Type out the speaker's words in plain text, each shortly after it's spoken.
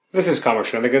This is Comic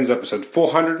Shenanigans, episode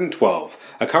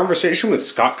 412, a conversation with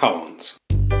Scott Kolins.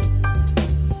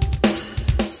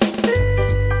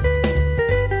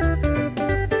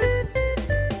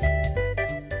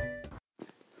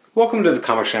 Welcome to the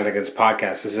Comic Shenanigans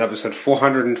podcast. This is episode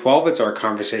 412. It's our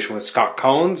conversation with Scott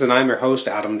Kolins, and I'm your host,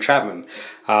 Adam Chapman.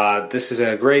 This is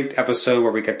a great episode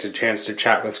where we get a chance to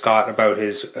chat with Scott about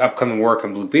his upcoming work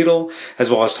on Blue Beetle, as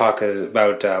well as talk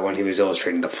about when he was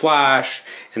illustrating The Flash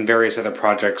and various other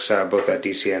projects, both at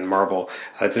DC and Marvel.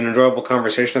 It's an enjoyable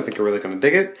conversation. I think you're really going to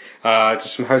dig it.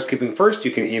 Just some housekeeping first.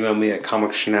 You can email me at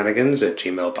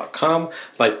comicshenanigans@gmail.com.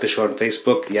 Like the show on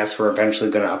Facebook. Yes, we're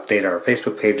eventually going to update our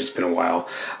Facebook page. It's been a while.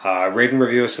 Rate and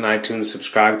review us on iTunes,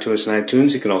 subscribe to us on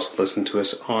iTunes. You can also listen to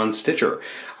us on Stitcher.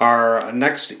 Our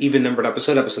next even-numbered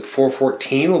episode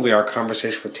 414, will be our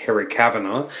conversation with Terry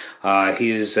Kavanagh.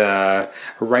 He's a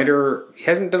writer. He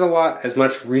hasn't done a lot as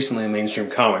much recently in mainstream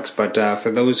comics, but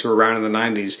for those who were around in the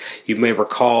 90s, you may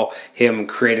recall him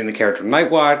creating the character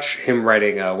Nightwatch, him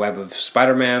writing a Web of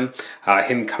Spider-Man,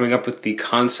 him coming up with the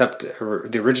concept,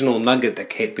 the original nugget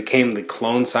that became the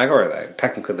Clone Saga, or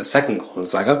technically the second Clone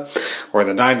Saga, or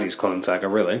the 90s Clone Saga,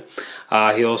 really.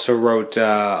 He also wrote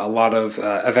a lot of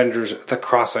Avengers The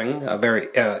Crossing, a very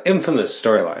infamous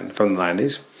storyline from the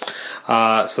 90s.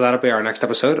 So that'll be our next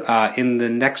episode. In the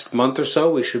next month or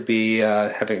so, we should be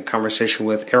having a conversation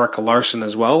with Erica Larson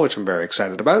as well, which I'm very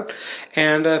excited about.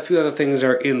 And a few other things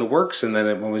are in the works. And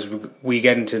then when we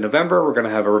get into November, we're going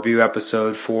to have a review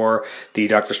episode for the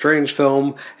Doctor Strange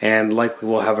film, and likely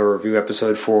we'll have a review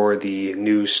episode for the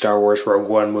new Star Wars Rogue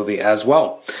One movie as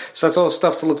well. So that's all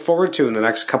stuff to look forward to in the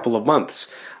next couple of months.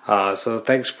 So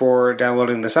thanks for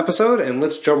downloading this episode, and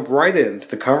let's jump right into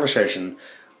the conversation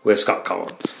with Scott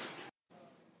Kolins.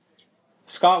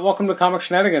 Scott, welcome to Comic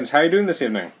Shenanigans. How are you doing this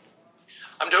evening?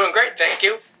 I'm doing great, thank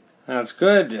you. That's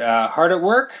good. Hard at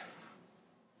work?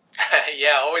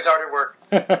 Yeah, always hard at work.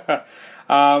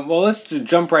 Well, let's just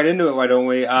jump right into it, why don't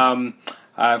we?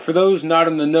 For those not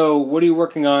in the know, what are you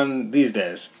working on these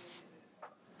days?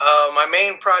 My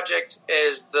main project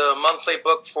is the monthly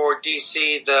book for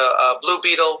DC, the Blue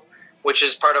Beetle, which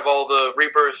is part of all the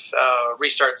Rebirth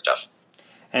restart stuff.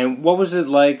 And what was it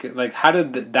like? Like, how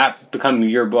did that become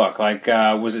your book? Like,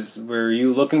 were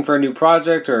you looking for a new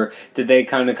project, or did they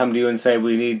kind of come to you and say,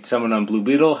 we need someone on Blue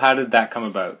Beetle? How did that come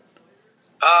about?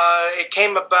 It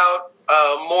came about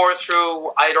more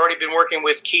through, I'd already been working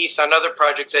with Keith on other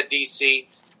projects at DC.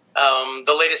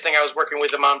 The latest thing I was working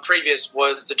with him on previous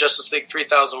was the Justice League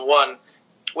 3001,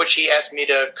 which he asked me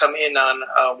to come in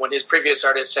on when his previous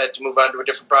artist had to move on to a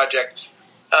different project.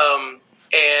 And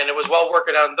it was while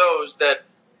working on those that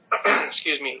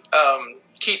excuse me,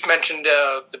 Keith mentioned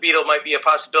the Beetle might be a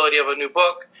possibility of a new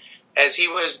book, as he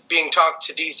was being talked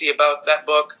to DC about that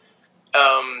book.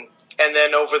 And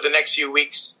then over the next few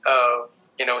weeks,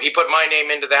 he put my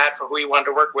name into the hat for who he wanted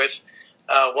to work with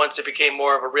once it became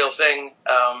more of a real thing.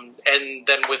 And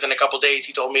then within a couple days,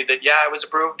 he told me that, yeah, I was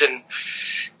approved. And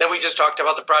then we just talked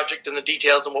about the project and the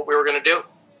details and what we were going to do.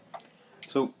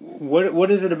 So what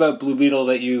is it about Blue Beetle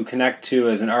that you connect to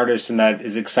as an artist and that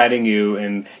is exciting you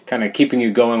and kind of keeping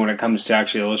you going when it comes to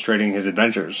actually illustrating his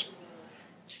adventures?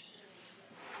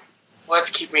 What's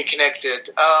keep me connected?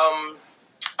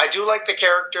 I do like the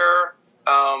character.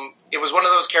 It was one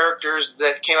of those characters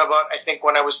that came about, I think,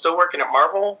 when I was still working at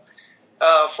Marvel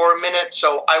for a minute,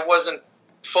 so I wasn't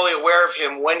fully aware of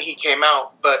him when he came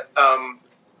out, but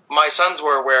my sons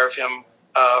were aware of him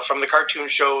from the cartoon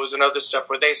shows and other stuff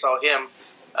where they saw him.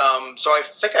 So I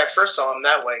think I first saw him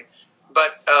that way.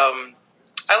 But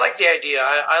I like the idea.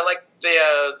 I like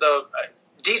the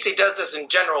DC does this in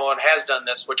general and has done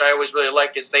this, which I always really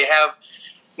like, is they have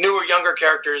newer, younger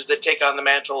characters that take on the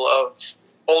mantle of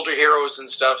older heroes and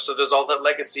stuff. So there's all that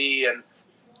legacy and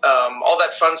all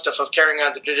that fun stuff of carrying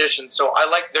on the tradition. So I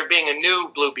like there being a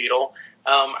new Blue Beetle.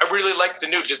 I really like the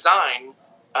new design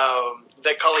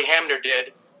that Cully Hamner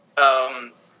did.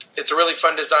 It's a really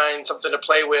fun design, something to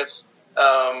play with.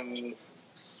 And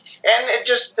it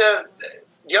just, the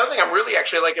other thing I'm really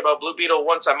actually like about Blue Beetle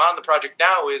once I'm on the project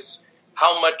now is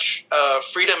how much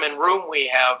freedom and room we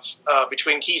have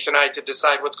between Keith and I to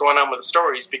decide what's going on with the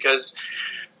stories, because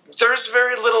there's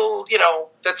very little,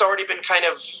 that's already been kind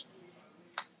of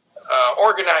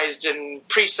organized and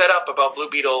pre-set up about Blue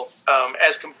Beetle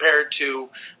as compared to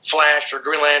Flash or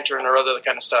Green Lantern or other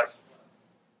kind of stuff.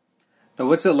 Now,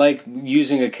 what's it like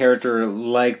using a character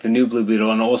like the new Blue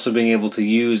Beetle and also being able to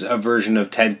use a version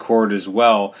of Ted Kord as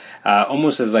well,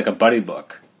 almost as like a buddy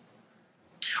book?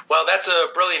 Well, that's a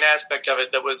brilliant aspect of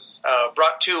it that was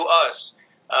brought to us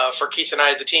for Keith and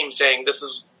I as a team, saying this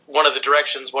is one of the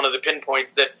directions, one of the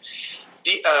pinpoints that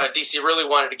DC really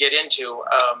wanted to get into.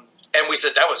 And we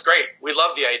said that was great. We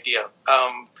love the idea.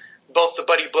 Both the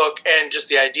buddy book and just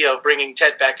the idea of bringing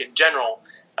Ted back in general,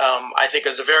 I think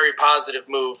is a very positive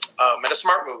move and a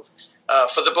smart move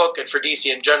for the book and for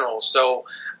DC in general. So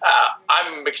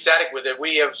I'm ecstatic with it.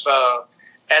 We have,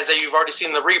 as you've already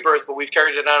seen the Rebirth, but we've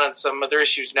carried it on some other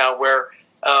issues now where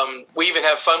we even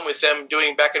have fun with them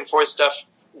doing back and forth stuff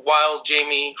while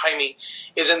Jaime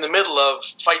is in the middle of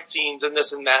fight scenes and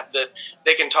this and that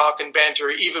they can talk and banter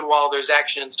even while there's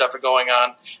action and stuff are going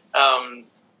on.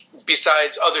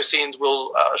 Besides other scenes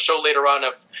we'll show later on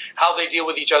of how they deal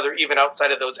with each other even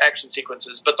outside of those action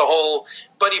sequences. But the whole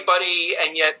buddy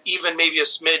and yet even maybe a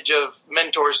smidge of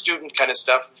mentor-student kind of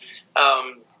stuff,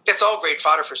 it's all great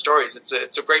fodder for stories.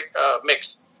 It's a great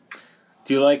mix.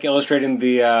 Do you like illustrating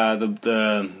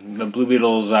the Blue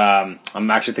Beetle's?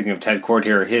 I'm actually thinking of Ted Kord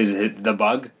here. The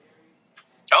Bug.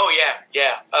 Oh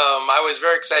yeah. I was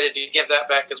very excited to give that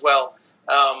back as well.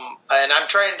 And I'm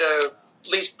trying to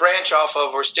at least branch off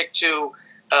of or stick to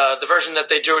the version that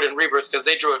they drew it in Rebirth because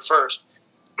they drew it first.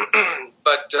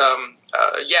 But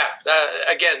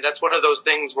again, that's one of those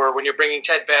things where when you're bringing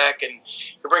Ted back and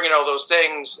you're bringing all those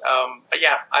things,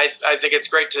 I think it's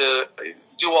great to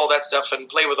do all that stuff and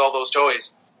play with all those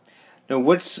toys. Now,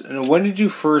 when did you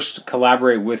first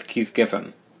collaborate with Keith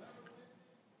Giffen?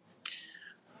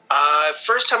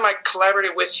 First time I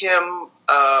collaborated with him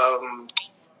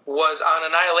was on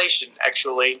Annihilation,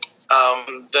 actually.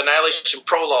 The Annihilation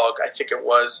prologue, I think it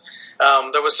was.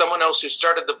 There was someone else who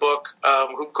started the book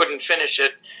who couldn't finish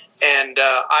it, and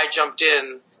I jumped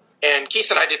in. And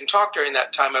Keith and I didn't talk during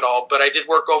that time at all, but I did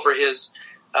work over his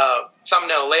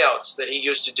thumbnail layouts that he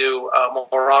used to do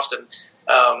more often.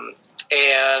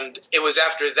 And it was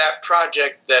after that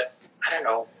project that, I don't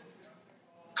know,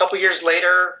 a couple years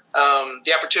later,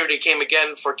 the opportunity came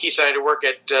again for Keith and I to work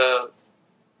at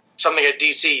something at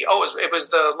DC. Oh, it was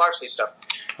the Larfleeze stuff.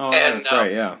 Oh, and, that's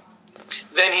right, yeah.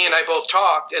 Then he and I both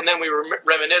talked, and then we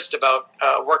reminisced about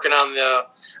working on the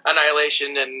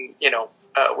Annihilation, and,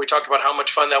 we talked about how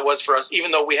much fun that was for us,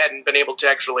 even though we hadn't been able to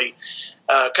actually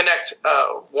connect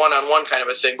one-on-one kind of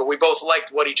a thing. But we both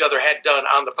liked what each other had done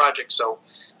on the project, so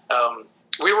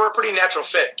we were a pretty natural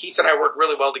fit. Keith and I worked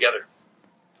really well together.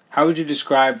 How would you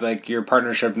describe your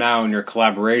partnership now and your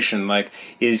collaboration?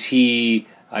 Is he?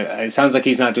 It sounds like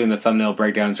he's not doing the thumbnail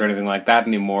breakdowns or anything like that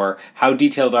anymore. How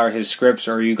detailed are his scripts,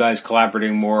 or are you guys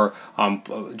collaborating more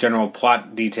on general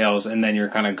plot details, and then you're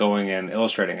kind of going and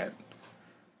illustrating it?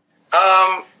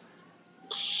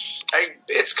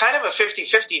 It's kind of a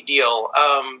 50-50 deal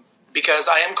because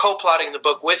I am co-plotting the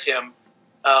book with him,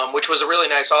 which was a really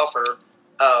nice offer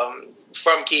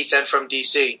from Keith and from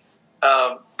DC.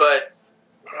 But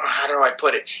how do I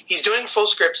put it? He's doing full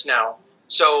scripts now,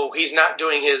 so he's not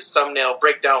doing his thumbnail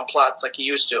breakdown plots like he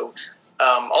used to.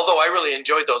 Although I really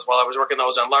enjoyed those while I was working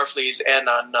those on Larfleeze and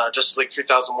on Justice League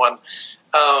 3001.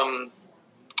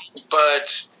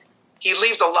 But he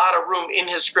leaves a lot of room in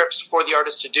his scripts for the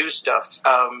artist to do stuff.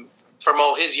 From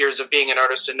all his years of being an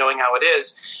artist and knowing how it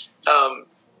is,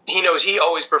 he knows he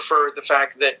always preferred the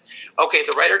fact that, okay,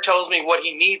 the writer tells me what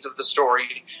he needs of the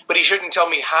story, but he shouldn't tell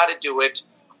me how to do it,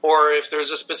 or if there's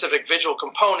a specific visual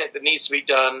component that needs to be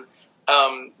done,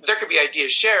 there could be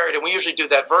ideas shared, and we usually do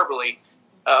that verbally.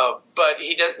 But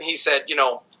he said,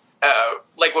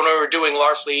 like when we were doing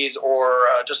Larfleeze or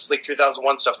Justice League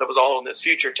 3001 stuff that was all in this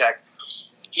future tech,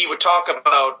 he would talk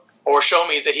about or show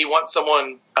me that he wants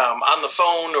someone on the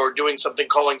phone or doing something,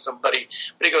 calling somebody.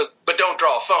 But he goes, but don't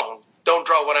draw a phone. Don't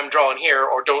draw what I'm drawing here,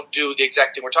 or don't do the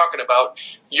exact thing we're talking about.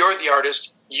 You're the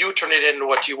artist. You turn it into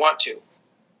what you want to.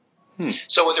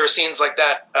 So there are scenes like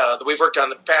that that we've worked on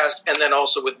in the past, and then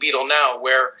also with Beetle now,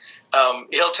 where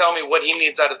he'll tell me what he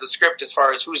needs out of the script as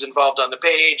far as who's involved on the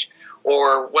page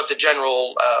or what the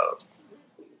general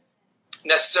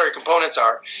necessary components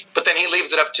are. But then he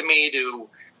leaves it up to me to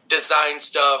design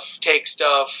stuff, take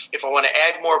stuff. If I want to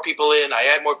add more people in,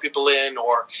 I add more people in,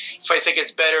 or if I think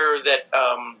it's better that,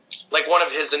 like one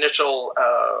of his initial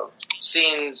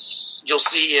scenes you'll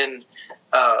see in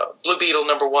Blue Beetle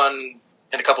 #1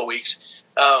 in a couple weeks,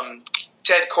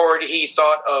 Ted Kord, he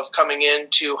thought of coming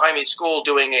into Jaime's school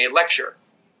doing a lecture.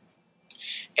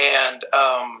 And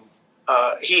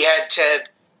he had Ted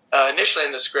initially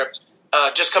in the script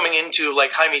just coming into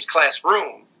like Jaime's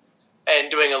classroom and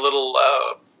doing a little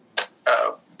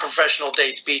professional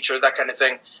day speech or that kind of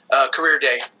thing, career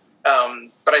day.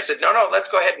 But I said, no, let's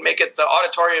go ahead and make it the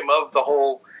auditorium of the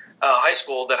whole high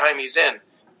school that Jaime's in.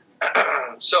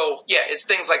 So, yeah, it's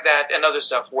things like that and other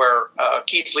stuff where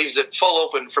Keith leaves it full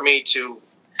open for me to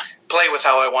play with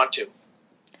how I want to.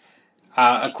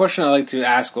 A question I like to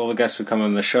ask all the guests who come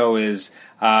on the show is,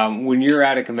 When you're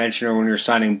at a convention or when you're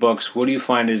signing books, what do you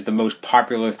find is the most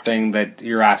popular thing that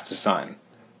you're asked to sign?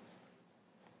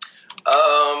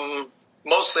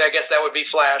 Mostly, I guess that would be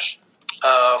Flash,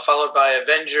 followed by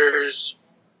Avengers.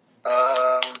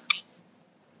 I'm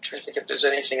trying to think if there's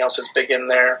anything else that's big in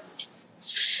there.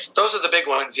 Those are the big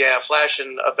ones, yeah. Flash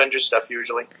and Avengers stuff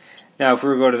usually. Now, if we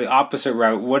were to go to the opposite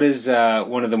route, what is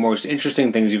one of the most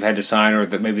interesting things you've had to sign, or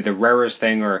maybe the rarest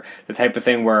thing, or the type of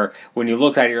thing where when you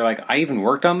looked at it, you're like, I even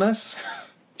worked on this?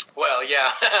 Well,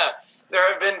 yeah.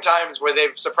 There have been times where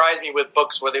they've surprised me with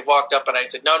books where they've walked up and I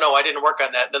said, no, I didn't work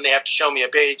on that. And then they have to show me a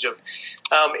page of,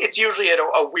 it's usually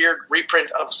a weird reprint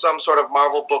of some sort of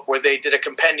Marvel book where they did a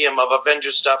compendium of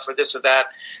Avengers stuff or this or that.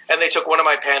 And they took one of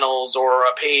my panels or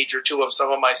a page or two of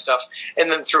some of my stuff and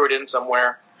then threw it in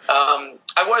somewhere.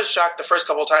 I was shocked the first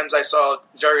couple of times I saw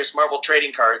various Marvel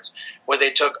trading cards where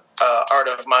they took art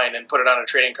of mine and put it on a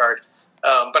trading card.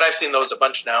 But I've seen those a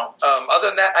bunch now. Other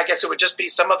than that, I guess it would just be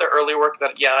some other early work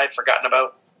that, I'd forgotten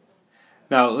about.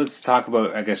 Now, let's talk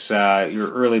about, I guess,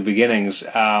 your early beginnings.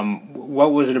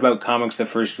 What was it about comics that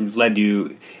first led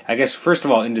you, I guess, first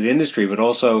of all, into the industry, but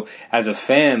also as a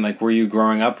fan? Like, were you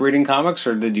growing up reading comics,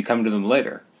 or did you come to them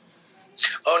later?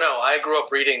 Oh, no, I grew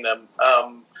up reading them.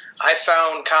 I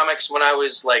found comics when I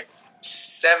was,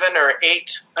 7 or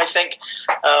 8, I think.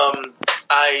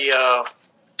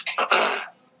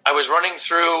 I was running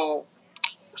through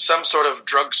some sort of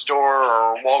drugstore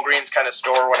or Walgreens kind of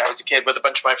store when I was a kid with a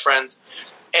bunch of my friends,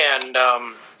 and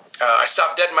I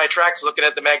stopped dead in my tracks looking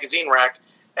at the magazine rack,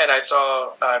 and I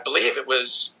saw, I believe it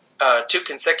was 2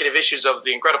 consecutive issues of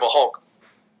The Incredible Hulk,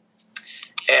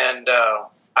 and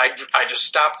I just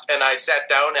stopped and I sat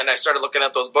down and I started looking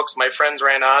at those books. My friends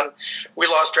ran on. We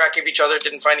lost track of each other,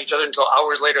 didn't find each other until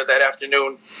hours later that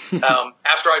afternoon.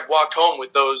 After I'd walked home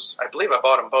with those, I believe I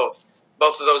bought them both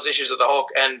of those issues of the Hulk,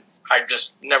 and I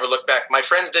just never looked back. My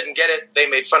friends didn't get it. They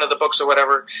made fun of the books or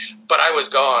whatever, but I was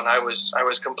gone. I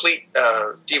was complete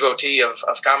devotee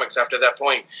of comics after that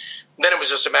point. Then it was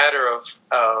just a matter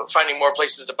of finding more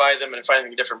places to buy them and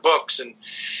finding different books, and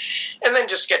then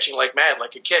just sketching like mad,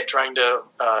 like a kid, trying to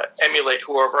emulate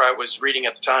whoever I was reading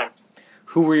at the time.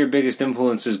 Who were your biggest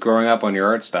influences growing up on your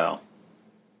art style?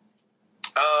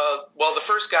 Well, the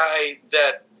first guy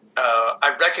that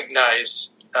I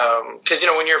recognized, because,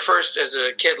 when you're first as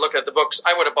a kid looking at the books,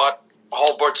 I would have bought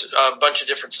a bunch of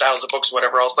different styles of books,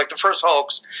 whatever else. Like the first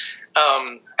Hulks,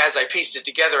 as I pieced it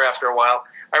together after a while,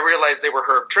 I realized they were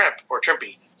Herb Trimp or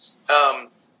Trimpy.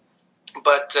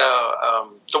 But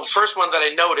the first one that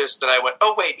I noticed that I went,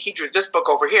 oh, wait, he drew this book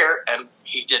over here, and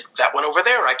he did that one over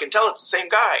there. I can tell it's the same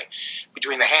guy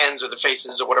between the hands or the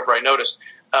faces or whatever I noticed,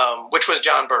 which was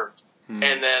John Byrne.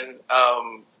 And then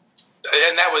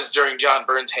and that was during John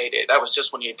Byrne's heyday. That was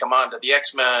just when he had come on to the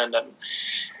X-Men and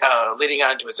leading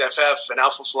on to his FF and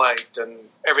Alpha Flight and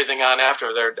everything on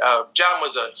after there. John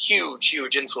was a huge,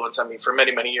 huge influence on me for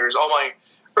many, many years. All my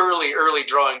early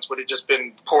drawings would have just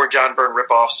been poor John Byrne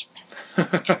ripoffs.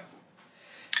 But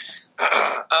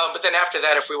then after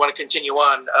that, if we want to continue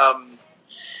on,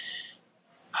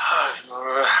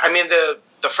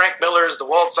 the Frank Millers, the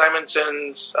Walt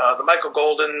Simonsons, the Michael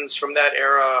Goldens from that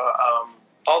era,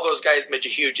 all those guys made a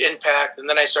huge impact. And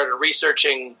then I started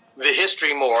researching the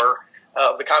history more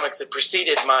of the comics that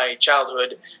preceded my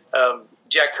childhood.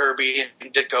 Jack Kirby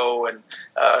and Ditko and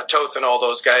Toth and all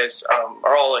those guys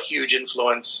are all a huge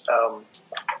influence.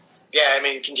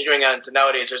 Continuing on to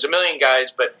nowadays, there's a million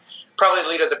guys, but probably the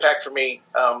leader of the pack for me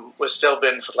was still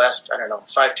been for the last,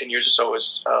 5-10 years or so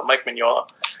was Mike Mignola.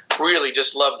 Really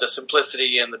just loved the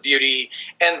simplicity and the beauty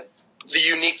and the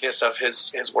uniqueness of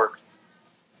his work.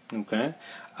 Okay.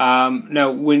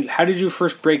 Now, how did you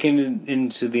first break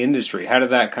into the industry? How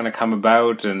did that kind of come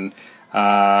about, and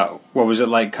what was it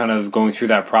like kind of going through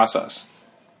that process?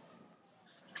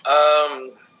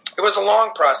 It was a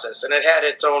long process, and it had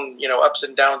its own, ups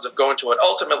and downs of going to it.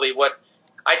 Ultimately, what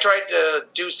I tried to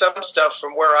do some stuff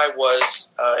from where I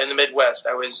was in the Midwest.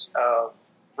 I was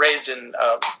raised in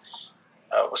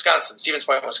Wisconsin, Stevens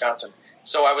Point, Wisconsin.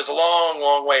 So I was a long,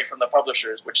 long way from the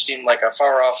publishers, which seemed like a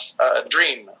far-off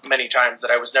dream many times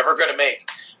that I was never going to make.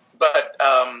 But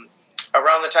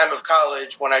around the time of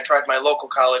college, when I tried my local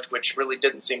college, which really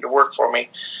didn't seem to work for me,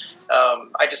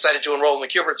 I decided to enroll in the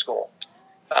Kubert School.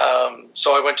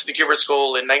 So I went to the Kubert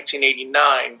School in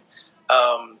 1989,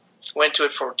 went to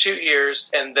it for 2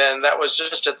 years, and then that was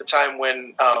just at the time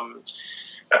when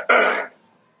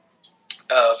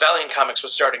Valiant Comics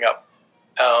was starting up.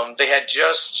 They had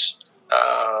just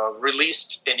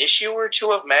released an issue or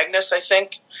two of Magnus, I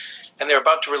think, and they were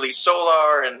about to release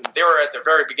Solar, and they were at their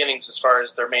very beginnings as far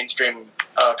as their mainstream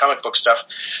comic book stuff.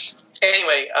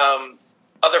 Anyway,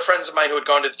 other friends of mine who had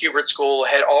gone to the Kubert School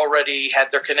had already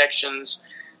had their connections.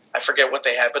 I forget what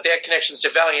they had, but they had connections to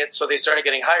Valiant, so they started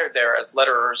getting hired there as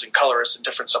letterers and colorists and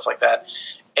different stuff like that.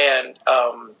 And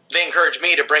they encouraged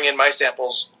me to bring in my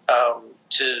samples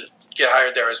to get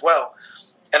hired there as well.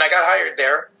 And I got hired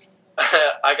there.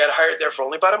 I got hired there for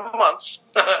only about a month.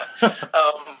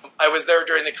 I was there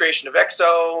during the creation of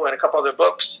EXO and a couple other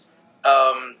books.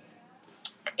 And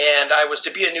I was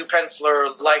to be a new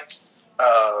penciler like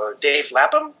Dave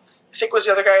Lapham, I think was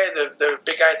the other guy, the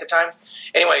big guy at the time.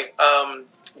 Anyway,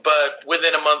 but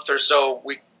within a month or so,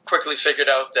 we quickly figured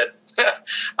out that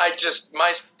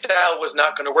my style was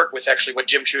not going to work with actually what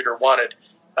Jim Shooter wanted.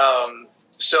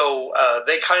 So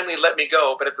they kindly let me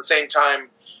go, but at the same time,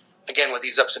 again, with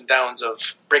these ups and downs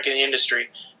of breaking the industry,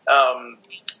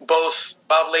 both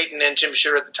Bob Layton and Jim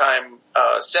Shooter at the time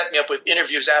set me up with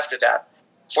interviews after that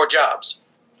for jobs.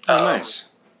 Oh, nice.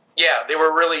 Yeah, they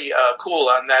were really cool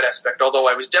on that aspect, although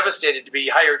I was devastated to be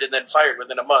hired and then fired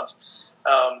within a month.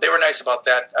 They were nice about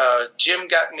that. Jim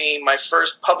got me my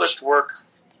first published work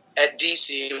at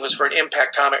DC. It was for an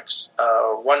Impact Comics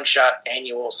one-shot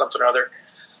annual something or other.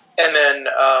 And then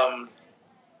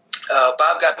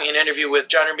Bob got me an interview with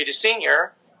John Romita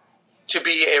Sr. to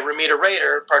be a Romita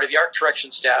Raider, part of the art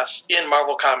correction staff in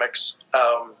Marvel Comics,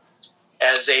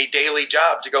 as a daily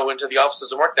job to go into the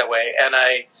offices and work that way. And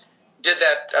I did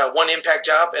that one Impact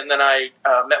job, and then I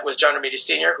met with John Romita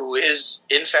Sr., who is,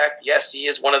 in fact, yes, he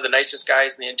is one of the nicest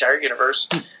guys in the entire universe,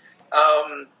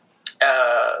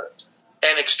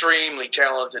 and extremely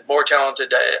talented, more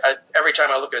talented. Every time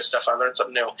I look at his stuff, I learn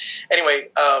something new. Anyway,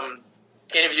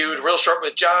 interviewed real short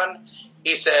with John.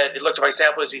 He said, he looked at my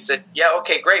samples, he said, yeah,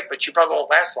 okay, great, but you probably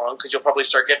won't last long because you'll probably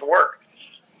start getting work.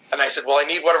 And I said, well, I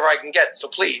need whatever I can get, so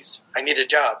please, I need a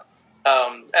job.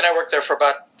 And I worked there for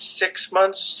about 6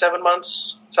 months, 7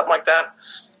 months, something like that.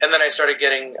 And then I started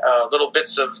getting little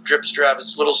bits of drips,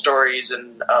 drabs, little stories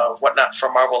and whatnot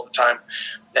from Marvel at the time.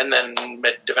 And then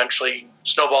it eventually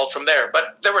snowballed from there.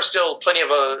 But there were still plenty of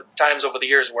times over the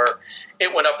years where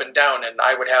it went up and down, and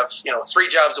I would have 3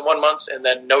 jobs in 1 month and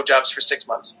then no jobs for 6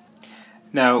 months.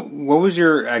 Now, what was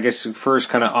your, I guess, first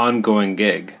kind of ongoing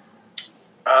gig?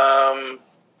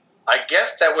 I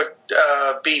guess that would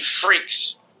be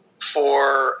Freaks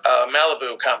for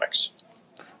Malibu Comics.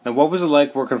 Now, what was it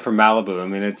like working for Malibu? I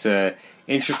mean, it's a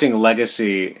interesting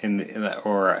legacy,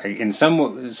 in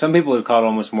some people would call it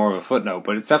almost more of a footnote,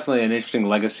 but it's definitely an interesting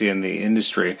legacy in the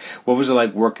industry. What was it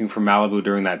like working for Malibu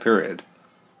during that period?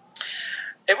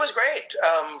 It was great.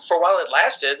 For a while it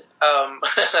lasted.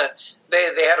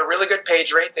 They had a really good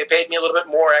page rate. They paid me a little bit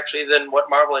more, actually, than what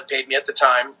Marvel had paid me at the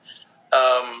time.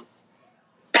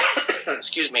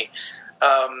 Excuse me.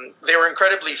 They were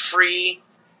incredibly free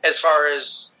as far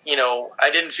as, I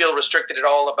didn't feel restricted at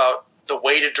all about the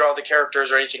way to draw the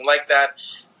characters or anything like that.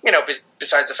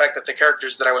 Besides the fact that the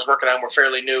characters that I was working on were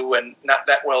fairly new and not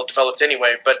that well developed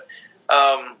anyway. But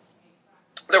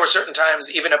there were certain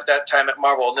times, even up that time at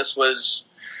Marvel, and this was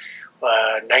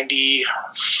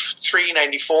 93,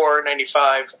 94,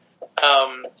 95,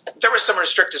 there were some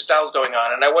restrictive styles going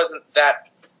on, and I wasn't that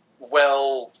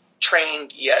well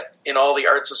trained yet in all the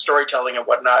arts of storytelling and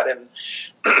whatnot and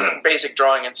basic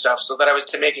drawing and stuff, so that I was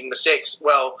making mistakes.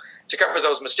 Well, to cover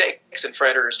those mistakes and for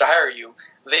editors to hire you,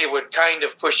 they would kind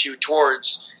of push you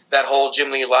towards that whole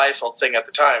Jim Lee Liefeld thing at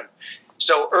the time.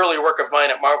 So early work of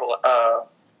mine at Marvel,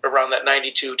 around that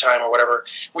 92 time or whatever,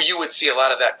 where you would see a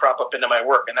lot of that crop up into my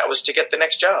work, and that was to get the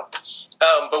next job.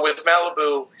 But with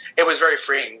Malibu, it was very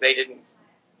freeing. They didn't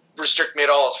restrict me at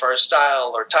all as far as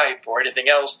style or type or anything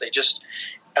else. They just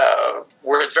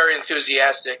were very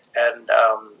enthusiastic and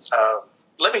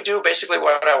let me do basically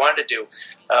what I wanted to do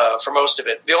for most of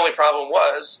it. The only problem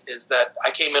is that I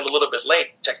came in a little bit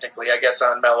late, technically, I guess,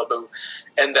 on Malibu,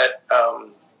 and that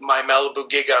my Malibu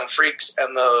gig on Freaks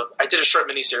and I did a short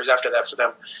miniseries after that for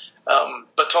them.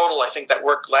 But total, I think that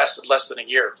work lasted less than a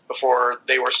year before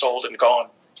they were sold and gone.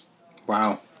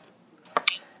 Wow.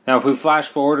 Now, if we flash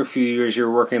forward a few years, you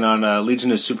were working on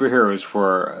Legion of Superheroes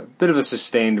for a bit of a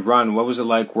sustained run. What was it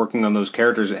like working on those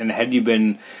characters? And had you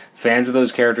been fans of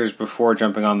those characters before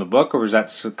jumping on the book, or was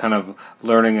that kind of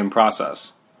learning in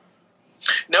process?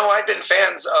 No, I'd been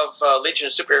fans of Legion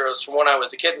of Superheroes from when I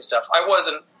was a kid and stuff. I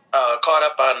wasn't caught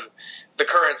up on the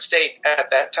current state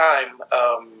at that time.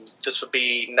 This would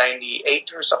be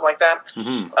 98 or something like that.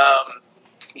 Mm-hmm.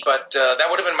 But that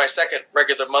would have been my second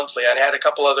regular monthly. I'd had a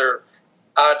couple other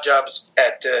odd jobs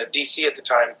at DC at the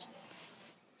time.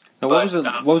 Now,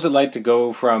 what was it like to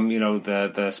go from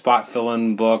the spot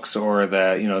fill-in books or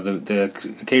the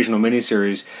occasional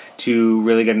miniseries to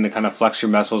really getting to kind of flex your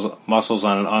muscles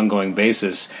on an ongoing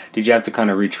basis? Did you have to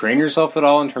kind of retrain yourself at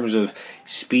all in terms of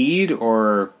speed,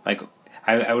 or like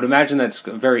I would imagine that's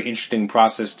a very interesting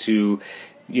process to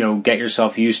get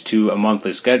yourself used to a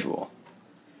monthly schedule?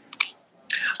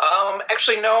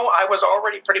 Actually, no. I was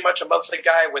already pretty much a monthly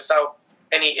guy without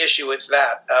any issue with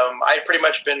that. I'd pretty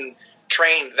much been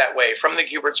trained that way from the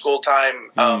Kubert School time,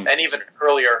 and even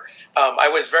earlier. I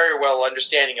was very well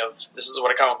understanding of this is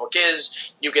what a comic book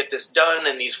is. You get this done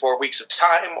in these 4 weeks of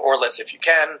time, or less if you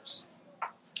can,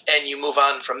 and you move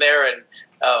on from there. And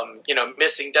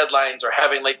missing deadlines or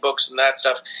having late books and that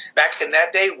stuff back in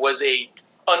that day was a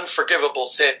unforgivable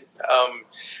sin.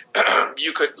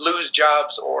 You could lose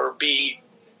jobs or be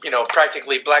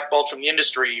practically blackballed from the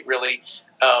industry, really,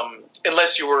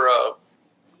 unless you were a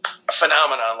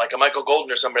phenomenon like a Michael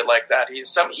Golden or somebody like that.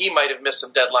 He might have missed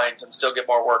some deadlines and still get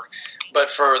more work. But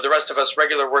for the rest of us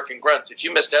regular working grunts, if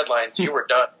you missed deadlines, you were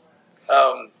done.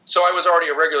 So I was already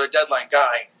a regular deadline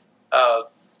guy.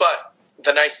 But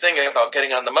the nice thing about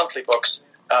getting on the monthly books,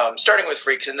 starting with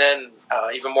Freaks and then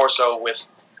even more so with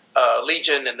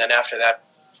Legion, and then after that,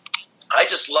 I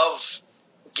just love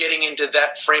getting into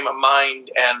that frame of mind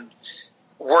and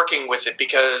working with it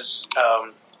because,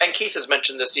 and Keith has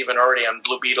mentioned this even already on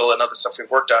Blue Beetle and other stuff we've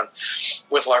worked on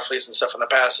with Larfleeze and stuff in the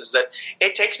past, is that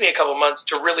it takes me a couple months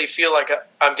to really feel like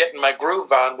I'm getting my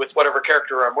groove on with whatever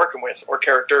character I'm working with or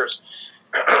characters,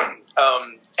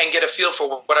 and get a feel for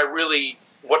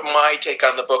what my take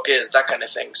on the book is, that kind of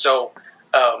thing. So,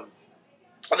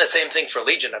 and the same thing for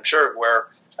Legion, I'm sure, where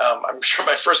I'm sure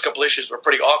my first couple issues were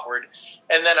pretty awkward.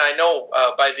 And then I know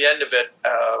by the end of it,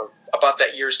 about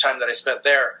that year's time that I spent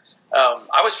there,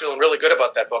 I was feeling really good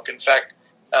about that book. In fact,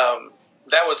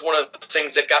 that was one of the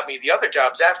things that got me the other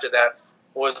jobs after that,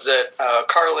 was that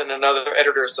Carlin and other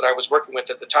editors that I was working with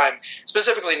at the time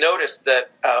specifically noticed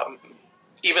that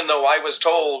even though I was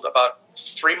told about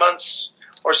 3 months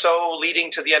or so leading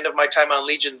to the end of my time on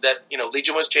Legion that,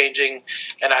 Legion was changing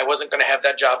and I wasn't going to have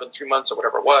that job in 3 months or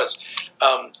whatever it was.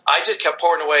 I just kept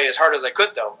pouring away as hard as I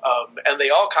could, though. And they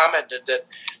all commented that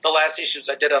the last issues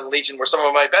I did on Legion were some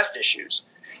of my best issues.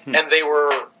 And they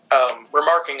were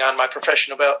remarking on my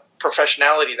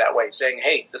professionality that way, saying,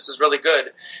 hey, this is really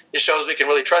good. This shows we can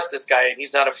really trust this guy, and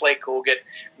he's not a flake who will get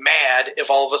mad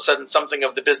if all of a sudden something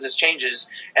of the business changes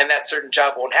and that certain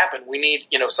job won't happen. We need,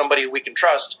 somebody we can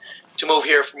trust to move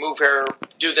here,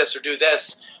 do this or do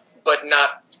this, but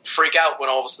not freak out when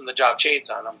all of a sudden the job changes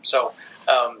on them. So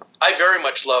I very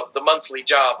much love the monthly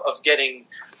job of getting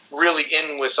really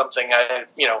in with something. I'm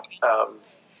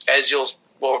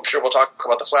sure we'll talk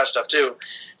about the Flash stuff too.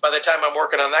 By the time I'm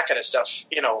working on that kind of stuff,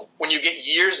 when you get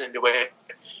years into it,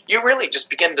 you really just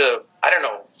begin to,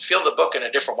 feel the book in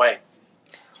a different way.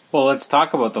 Well, let's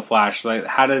talk about the Flash. Like,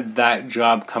 how did that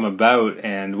job come about,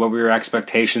 and what were your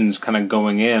expectations kind of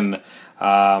going in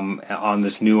on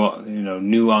this new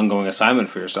ongoing assignment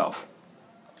for yourself?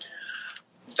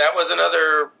 That was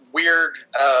another weird,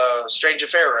 strange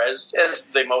affair, as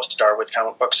they most are with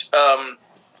comic books.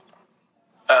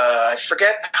 I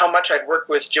forget how much I'd worked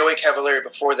with Joey Cavalieri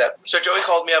before that. So Joey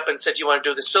called me up and said, "You want to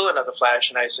do this fill-in of the Flash?"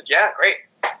 And I said, "Yeah, great."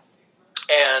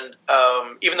 And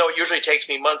even though it usually takes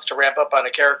me months to ramp up on a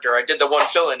character, I did the one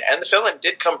fill-in, and the fill-in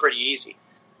did come pretty easy,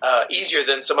 easier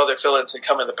than some other fill-ins had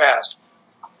come in the past.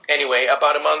 Anyway,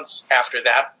 about a month after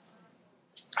that,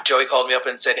 Joey called me up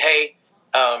and said, "Hey,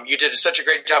 you did such a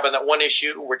great job on that one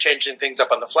issue. We're changing things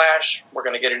up on the Flash. We're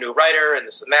going to get a new writer and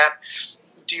this and that.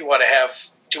 Do you want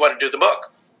to do the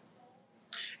book?"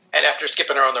 And after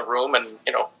skipping around the room and,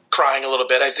 crying a little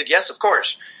bit, I said, "Yes, of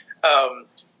course."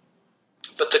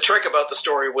 But the trick about the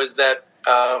story was that,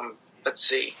 let's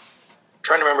see, I'm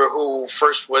trying to remember who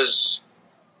first was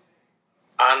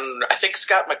on. I think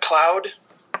Scott McCloud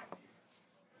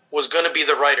was going to be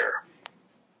the writer.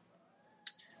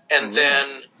 And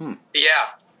then,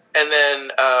 and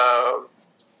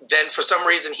then for some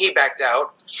reason he backed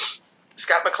out.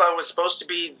 Scott McCloud was supposed to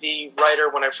be the writer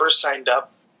when I first signed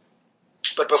up.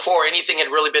 But before anything had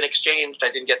really been exchanged, I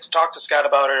didn't get to talk to Scott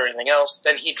about it or anything else.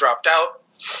 Then he dropped out.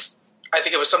 I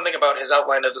think it was something about his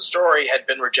outline of the story had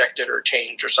been rejected or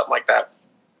changed or something like that.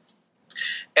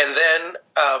 And then,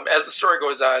 as the story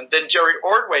goes on, then Jerry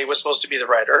Ordway was supposed to be the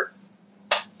writer.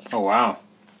 Oh, wow.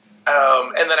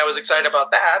 And then I was excited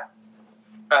about that.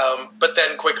 But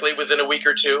then quickly, within a week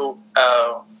or two,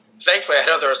 thankfully I had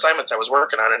other assignments I was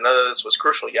working on, and none of this was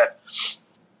crucial yet.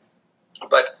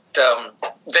 But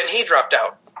then he dropped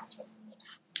out.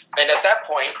 And at that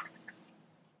point,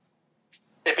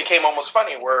 it became almost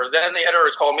funny, where then the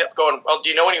editors called me up going, well, do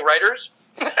you know any writers?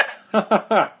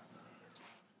 Well,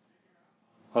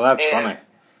 that's funny.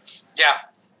 Yeah.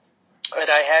 And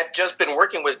I had just been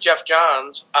working with Jeff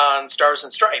Johns on Stars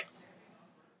and Stripe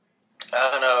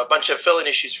on a bunch of fill-in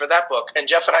issues for that book. And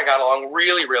Jeff and I got along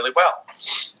really, really well.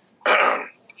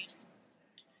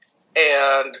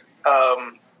 And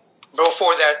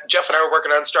before that, Jeff and I were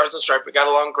working on Stars and Stripe. We got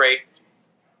along great.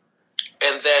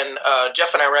 And then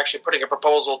Jeff and I were actually putting a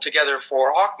proposal together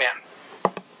for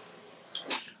Hawkman,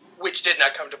 which did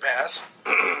not come to pass.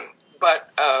 But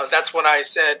that's when I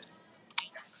said,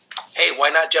 hey, why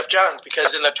not Jeff Johns?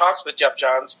 Because in the talks with Jeff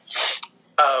Johns,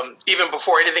 even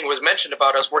before anything was mentioned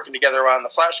about us working together on the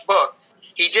Flash book,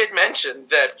 he did mention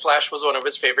that Flash was one of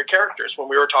his favorite characters. When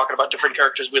we were talking about different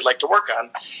characters we'd like to work on,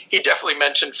 he definitely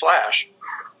mentioned Flash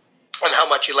and how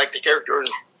much he liked the character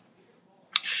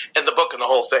and the book and the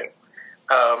whole thing.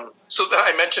 So then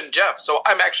I mentioned Jeff. So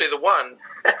I'm actually the one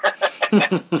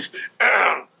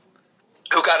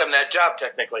who got him that job,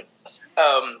 technically.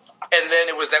 And then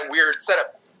it was that weird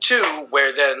setup, too,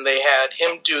 where then they had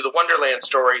him do the Wonderland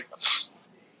story,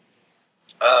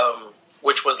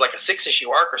 which was like a 6-issue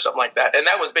arc or something like that. And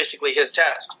that was basically his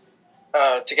task,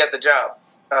 to get the job.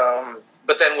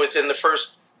 But then within the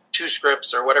first 2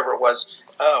 scripts or whatever it was,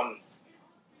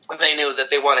 they knew that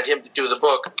they wanted him to do the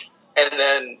book. And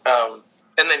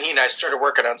then he and I started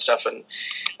working on stuff. And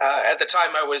at the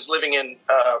time I was living in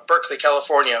Berkeley,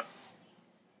 California,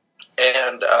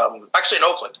 and actually in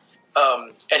Oakland.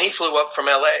 And he flew up from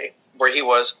L.A., where he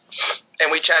was,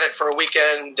 and we chatted for a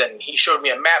weekend, and he showed me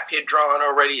a map he had drawn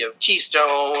already of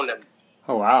Keystone. And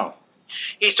oh, wow.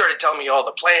 He started telling me all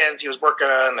the plans he was working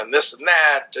on and this and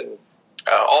that, and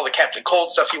all the Captain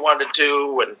Cold stuff he wanted to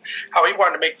do, and how he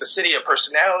wanted to make the city a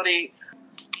personality,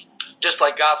 just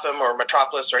like Gotham or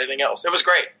Metropolis or anything else. It was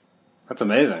great. That's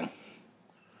amazing.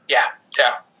 Yeah.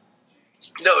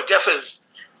 No, Jeff is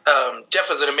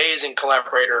an amazing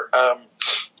collaborator.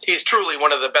 He's truly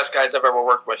one of the best guys I've ever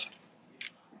worked with.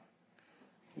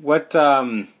 What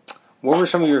were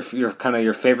some of your kind of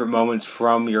your favorite moments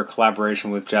from your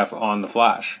collaboration with Jeff on The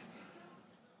Flash?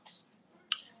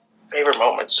 Favorite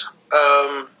moments?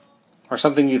 Or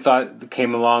something you thought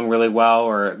came along really well,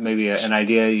 or maybe an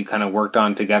idea you kind of worked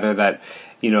on together that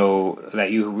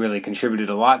you really contributed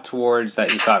a lot towards,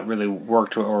 that you thought really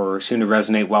worked or seemed to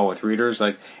resonate well with readers?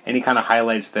 Like any kind of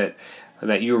highlights that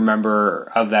you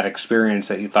remember of that experience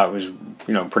that you thought was,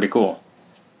 pretty cool?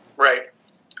 Right.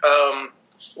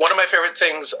 One of my favorite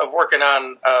things of working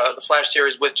on the Flash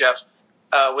series with Jeff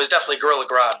was definitely Gorilla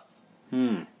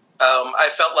Grodd. I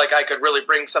felt like I could really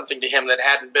bring something to him that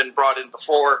hadn't been brought in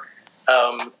before.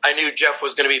 I knew Jeff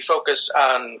was going to be focused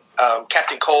on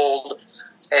Captain Cold,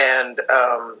 and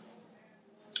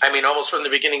almost from the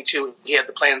beginning too, he had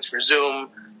the plans for Zoom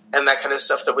and that kind of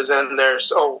stuff that was in there.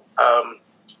 So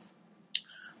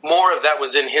more of that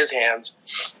was in his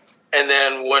hands. And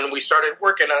then when we started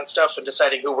working on stuff and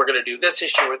deciding who we're going to do this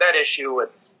issue or that issue and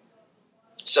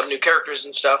some new characters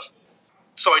and stuff,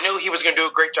 so I knew he was going to do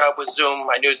a great job with Zoom.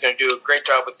 I knew he was going to do a great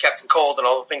job with Captain Cold and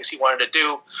all the things he wanted to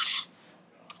do.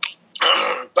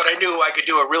 But I knew I could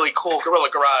do a really cool Gorilla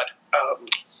Grodd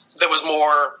that was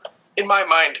more, in my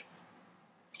mind,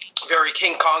 very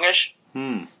King Kong-ish.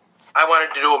 I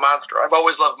wanted to do a monster. I've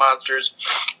always loved monsters.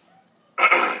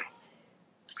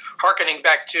 Harkening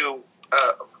back to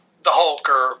the Hulk,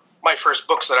 or my first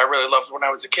books that I really loved when I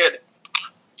was a kid.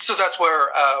 So that's where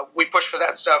we pushed for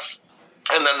that stuff.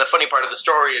 And then the funny part of the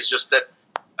story is just that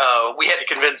we had to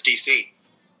convince DC.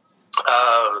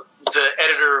 The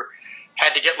editor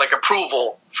had to get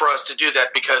approval for us to do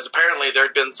that, because apparently there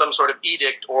had been some sort of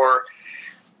edict or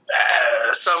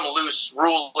some loose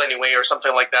rule anyway, or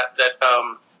something like that, that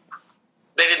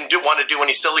they didn't want to do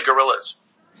any silly gorillas.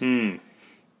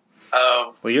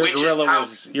 Well, your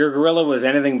gorilla was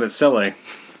anything but silly.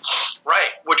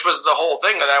 Right, which was the whole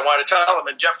thing that I wanted to tell him,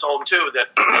 and Jeff told him too, that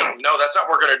no, that's not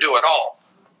what we're going to do at all.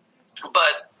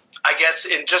 But I guess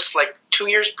in just 2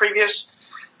 years previous,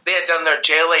 they had done their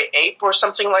JLA Ape or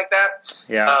something like that.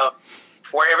 Yeah.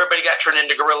 Where everybody got turned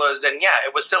into gorillas, and yeah,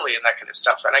 it was silly and that kind of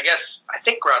stuff. And I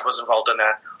think Grodd was involved in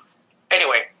that.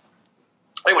 Anyway,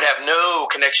 they would have no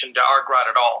connection to our Grodd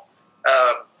at all.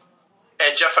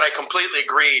 And Jeff and I completely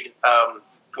agreed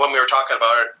when we were talking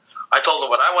about it. I told him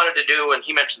what I wanted to do, and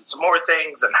he mentioned some more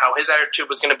things and how his attitude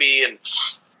was going to be, and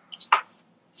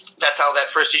that's how that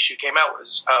first issue came out.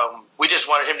 Was we just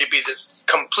wanted him to be this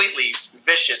completely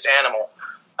vicious animal,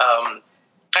 and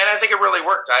I think it really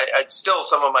worked. I still,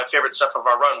 some of my favorite stuff of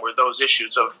our run were those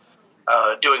issues of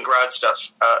doing Grodd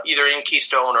stuff, either in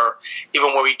Keystone or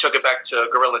even when we took it back to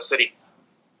Gorilla City.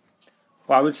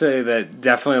 Well, I would say that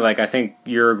definitely, like, I think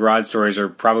your Grodd stories are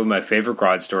probably my favorite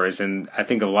Grodd stories, and I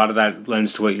think a lot of that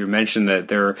lends to what you mentioned, that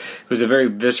there was a very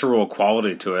visceral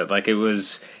quality to it. Like, it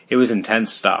was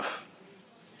intense stuff.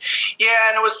 Yeah,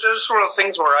 and it was just one of those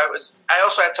things where I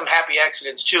also had some happy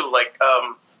accidents too, like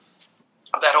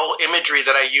that whole imagery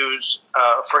that I used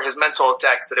for his mental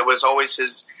attacks, that it was always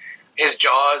his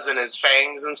jaws and his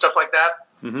fangs and stuff like that.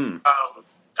 Mm-hmm.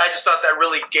 I just thought that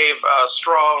really gave a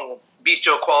strong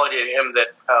bestial quality to him that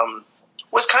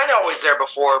was kind of always there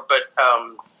before, but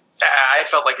I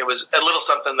felt like it was a little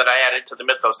something that I added to the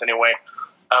mythos anyway.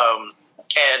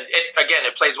 And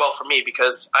it plays well for me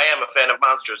because I am a fan of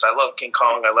monsters. I love King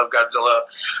Kong. I love Godzilla,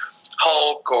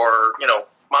 Hulk, or,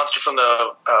 Monster from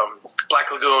the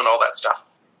Black Lagoon, all that stuff.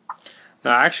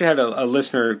 Now, I actually had a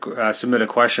listener submit a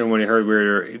question when he heard we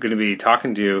were going to be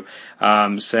talking to you,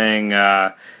 saying,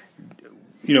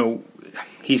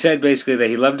 he said basically that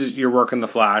he loved your work in The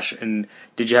Flash, and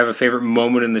did you have a favorite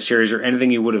moment in the series or anything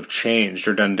you would have changed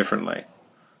or done differently?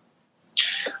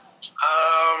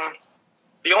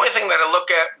 The only thing that I look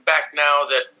at back now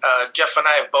that Jeff and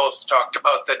I have both talked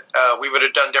about that we would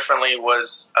have done differently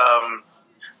was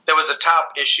there was a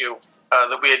top issue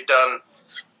that we had done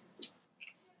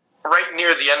right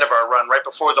near the end of our run, right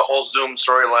before the whole Zoom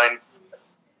storyline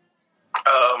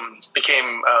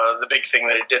became the big thing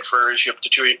that it did for issue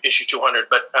 200.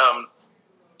 But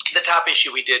the top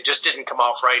issue we did just didn't come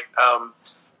off right.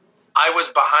 I was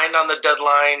behind on the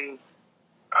deadline.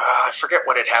 I forget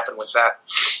what had happened with that.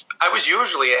 I was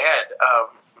usually ahead,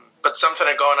 but something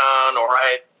had gone on, or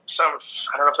I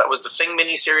don't know if that was the Thing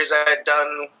miniseries I had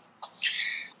done.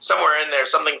 Somewhere in there,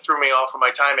 something threw me off of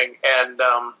my timing, and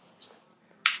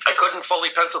I couldn't fully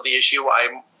pencil the issue.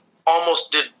 I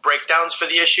almost did breakdowns for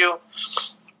the issue,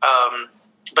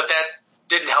 but that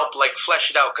didn't help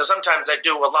flesh it out, because sometimes I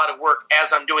do a lot of work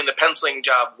as I'm doing the penciling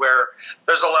job where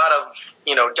there's a lot of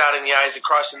dotting the I's and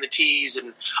crossing the T's,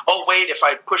 and oh wait, if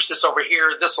I push this over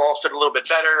here, this will all fit a little bit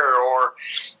better, or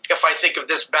if I think of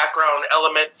this background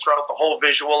element throughout the whole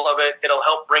visual of it, it'll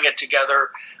help bring it together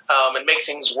and make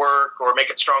things work or make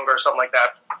it stronger or something like that.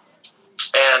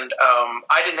 And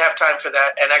I didn't have time for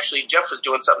that, and actually Jeff was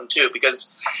doing something too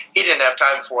because he didn't have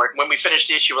time for it. When we finished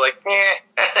the issue, we're like,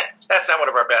 that's not one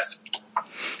of our best.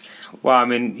 Well, I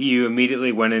mean, you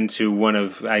immediately went into one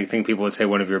of, I think people would say,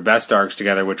 one of your best arcs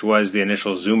together, which was the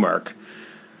initial Zoom arc.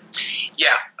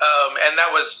 Yeah, and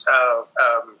that was, I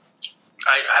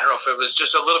don't know if it was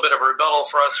just a little bit of a rebuttal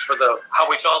for us for how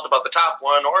we felt about the top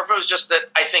one, or if it was just that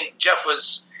I think Jeff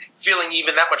was feeling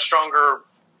even that much stronger,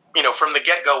 from the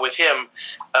get-go with him.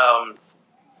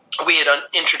 We had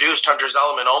introduced Hunter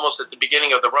Zolomon almost at the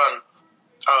beginning of the run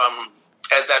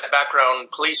as that background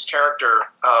police character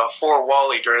for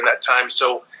Wally during that time.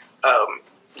 So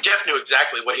Jeff knew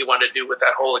exactly what he wanted to do with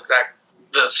that whole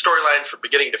the storyline from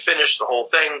beginning to finish, the whole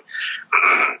thing.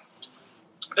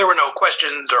 There were no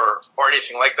questions or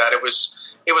anything like that. It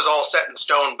was all set in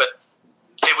stone, but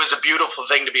it was a beautiful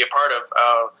thing to be a part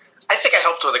of. I think I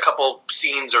helped with a couple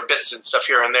scenes or bits and stuff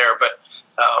here and there, but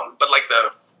like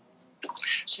the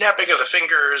snapping of the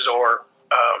fingers or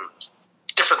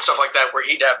different stuff like that, where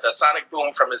he'd have the sonic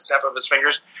boom from his snap of his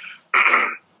fingers,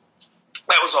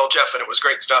 that was all Jeff, and it was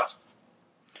great stuff.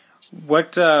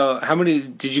 How many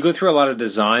did you go through? A lot of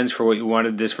designs for what you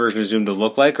wanted this version of Zoom to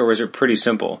look like, or was it pretty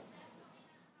simple?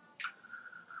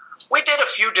 We did a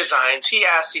few designs. He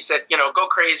said, go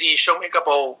crazy, show me a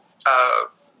couple,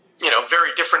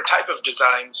 very different type of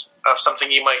designs of something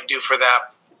you might do for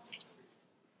that.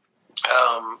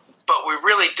 But we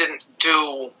really didn't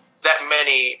do that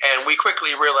many, and we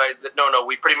quickly realized that no,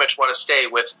 we pretty much want to stay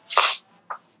with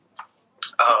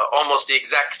almost the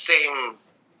exact same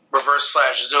Reverse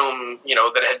Flash Zoom,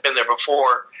 that had been there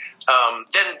before.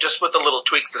 Then just with the little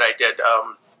tweaks that I did,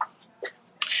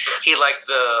 he liked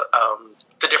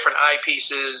the different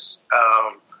eyepieces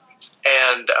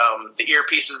and the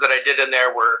earpieces that I did in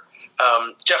there were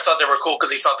Jeff thought they were cool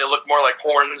because he thought they looked more like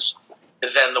horns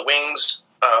than the wings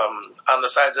on the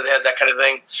sides of the head, that kind of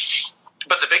thing.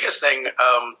 But the biggest thing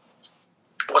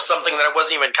was something that I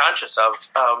wasn't even conscious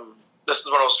of. This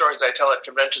is one of those stories I tell at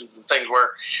conventions and things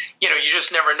where, you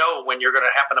just never know when you're going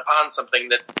to happen upon something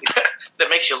that that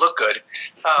makes you look good.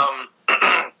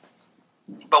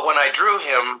 But when I drew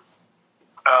him,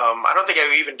 I don't think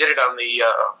I even did it on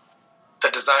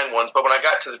the design ones, but when I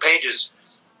got to the pages,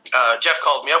 Jeff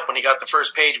called me up when he got the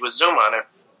first page with Zoom on it,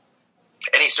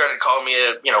 and he started calling me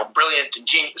brilliant and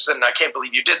genius, and I can't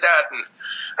believe you did that, and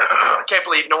I can't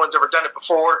believe no one's ever done it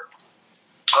before,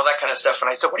 all that kind of stuff. And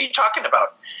I said, what are you talking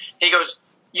about? He goes,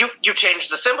 you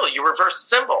changed the symbol, you reversed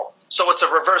the symbol, so it's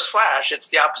a reverse flash, it's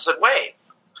the opposite way.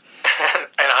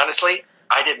 And honestly,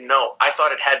 I didn't know. I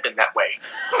thought it had been that way.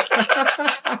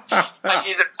 I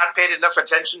either not paid enough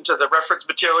attention to the reference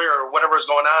material or whatever was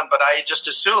going on, but I just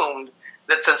assumed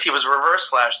that since he was Reverse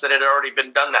Flash, that it had already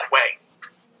been done that way.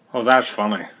 Oh, that's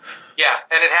funny. Yeah,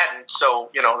 and it hadn't. So,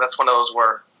 that's one of those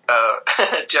where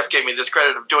Jeff gave me this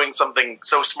credit of doing something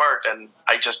so smart, and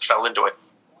I just fell into it.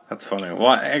 That's funny. Well,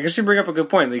 I guess you bring up a good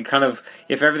point. You kind of,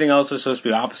 if everything else was supposed to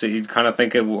be opposite, you'd kind of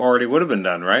think it already would have been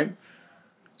done, right?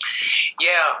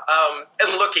 Yeah,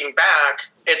 and looking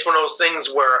back, it's one of those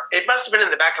things where it must have been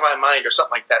in the back of my mind or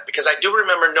something like that, because I do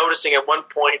remember noticing at one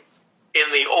point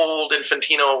in the old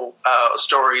Infantino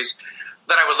stories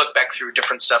that I would look back through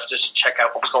different stuff just to check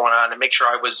out what was going on and make sure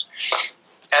I was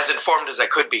as informed as I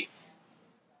could be.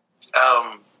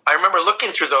 I remember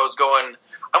looking through those going,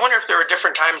 I wonder if there were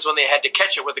different times when they had to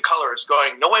catch it with the colors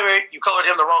going, no, wait, you colored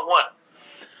him the wrong one.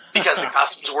 Because the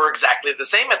costumes were exactly the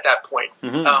same at that point.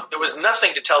 Mm-hmm. There was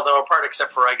nothing to tell them apart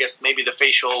except for, I guess, maybe the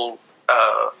facial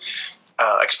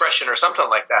expression or something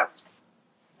like that.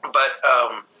 But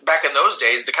back in those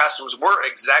days, the costumes were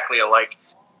exactly alike.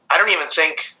 I don't even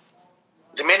think,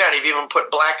 they may not have even put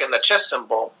black in the chest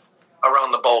symbol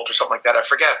around the bolt or something like that. I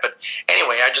forget. But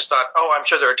anyway, I just thought, I'm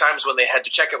sure there are times when they had to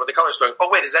check it with the colors going, oh,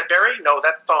 wait, is that Barry? No,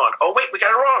 that's Thawne. Oh, wait, we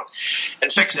got it wrong.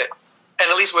 And fix it. And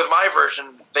at least with my version,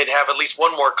 they'd have at least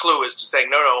one more clue as to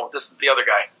saying, no, this is the other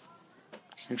guy.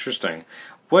 Interesting.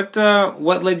 What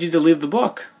led you to leave the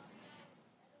book?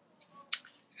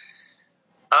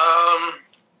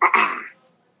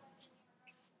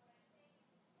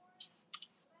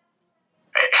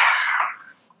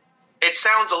 It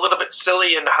sounds a little bit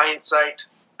silly in hindsight.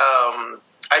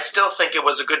 I still think it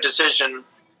was a good decision,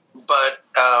 but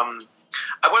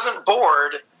I wasn't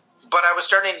bored. But I was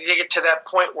starting to get to that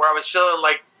point where I was feeling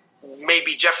like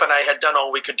maybe Jeff and I had done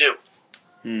all we could do.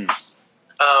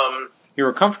 You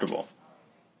were comfortable.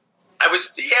 I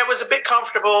was a bit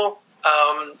comfortable.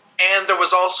 And there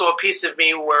was also a piece of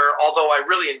me where, although I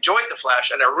really enjoyed The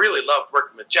Flash and I really loved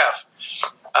working with Jeff,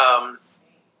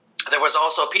 there was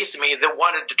also a piece of me that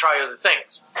wanted to try other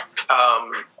things.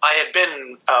 I had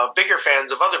been bigger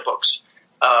fans of other books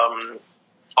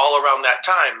all around that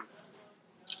time.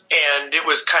 And it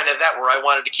was kind of that where I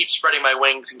wanted to keep spreading my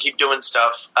wings and keep doing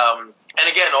stuff. And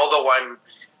again, although I'm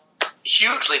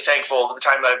hugely thankful for the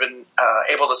time I've been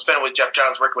able to spend with Jeff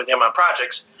Johns working with him on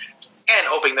projects and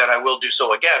hoping that I will do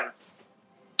so again,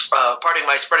 part of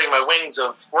my spreading my wings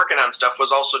of working on stuff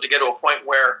was also to get to a point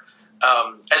where,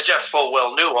 as Jeff full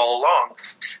well knew all along,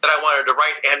 that I wanted to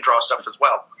write and draw stuff as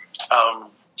well,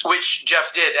 which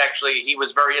Jeff did. Actually, he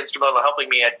was very instrumental in helping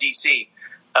me at DC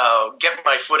get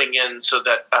my footing in so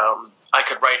that I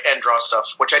could write and draw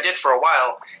stuff, which I did for a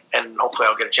while, and hopefully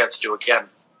I'll get a chance to do again.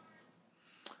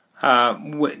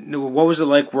 What was it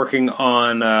like working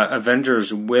on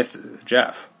Avengers with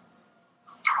Jeff?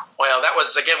 Well, that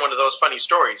was, again, one of those funny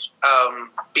stories,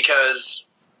 because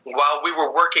while we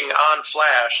were working on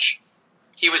Flash,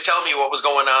 he was telling me what was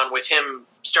going on with him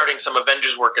starting some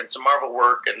Avengers work and some Marvel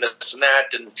work and this and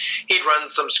that, and he'd run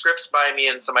some scripts by me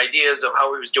and some ideas of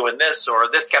how he was doing this or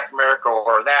this Captain America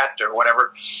or that or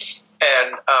whatever.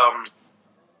 And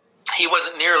he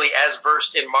wasn't nearly as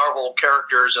versed in Marvel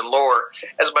characters and lore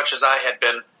as much as I had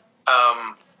been.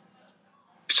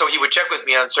 So he would check with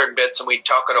me on certain bits and we'd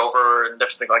talk it over and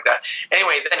different things like that.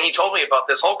 Anyway, then he told me about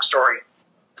this Hulk story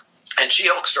and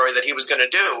She-Hulk story that he was going to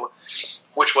do,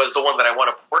 which was the one that I wound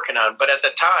up working on. But at the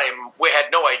time, we had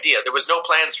no idea. There was no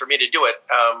plans for me to do it.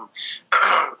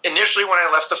 Initially, when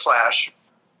I left The Flash,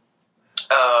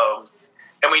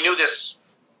 and we knew this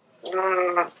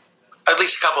at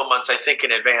least a couple of months, I think,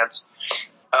 in advance,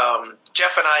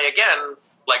 Jeff and I, again,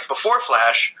 like before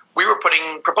Flash, we were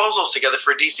putting proposals together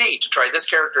for DC to try this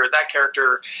character, that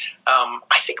character.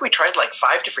 I think we tried like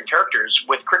 5 different characters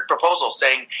with quick proposals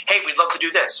saying, hey, we'd love to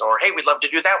do this, or hey, we'd love to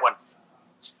do that one.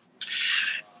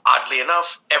 Oddly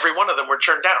enough, every one of them were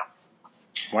turned down.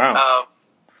 Wow.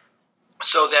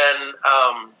 So then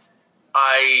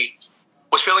I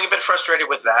was feeling a bit frustrated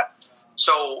with that.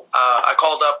 So I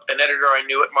called up an editor I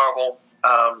knew at Marvel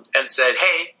and said,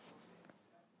 hey,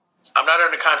 I'm not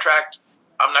under contract.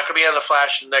 I'm not going to be on The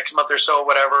Flash next month or so,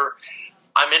 whatever.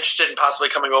 I'm interested in possibly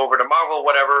coming over to Marvel,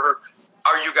 whatever.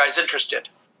 Are you guys interested?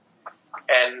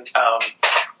 And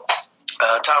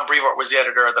Tom Brevoort was the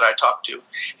editor that I talked to.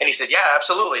 And he said, yeah,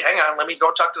 absolutely. Hang on. Let me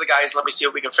go talk to the guys. Let me see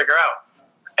what we can figure out.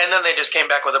 And then they just came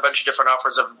back with a bunch of different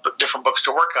offers of different books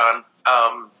to work on.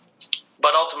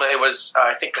 But ultimately it was,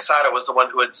 I think Quesada was the one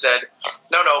who had said,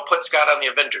 no, put Scott on the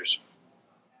Avengers.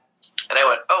 And I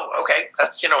went, oh, okay.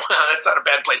 That's, that's not a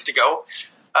bad place to go.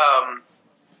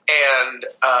 And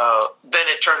then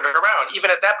it turned it around.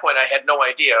 Even at that point, I had no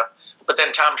idea. But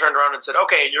then Tom turned around and said,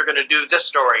 okay, you're going to do this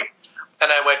story.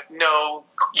 And I went, no,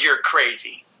 you're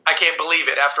crazy. I can't believe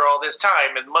it after all this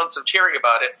time and months of hearing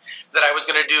about it that I was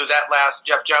going to do that last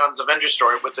Jeff Johns Avengers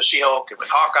story with the She-Hulk and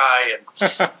with Hawkeye and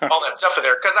all that stuff in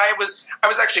there. Because I was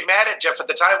actually mad at Jeff at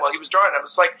the time while he was drawing. I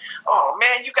was like, oh,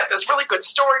 man, you got this really good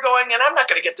story going, and I'm not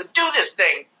going to get to do this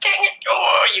thing. Dang it.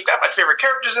 Oh, you got my favorite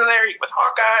characters in there with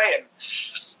Hawkeye and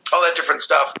all that different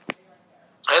stuff.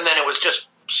 And then it was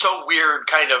just so weird,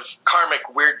 kind of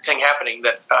karmic weird thing happening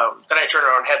that then I turned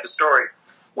around and had the story.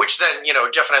 Which then,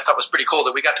 Jeff and I thought was pretty cool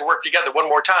that we got to work together one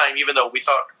more time, even though we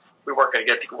thought we weren't going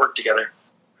to get to work together.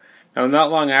 Now,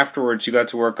 not long afterwards, you got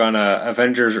to work on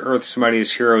Avengers Earth's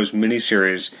Mightiest Heroes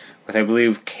miniseries with, I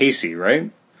believe, Casey,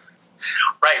 right?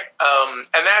 Right.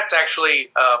 And that's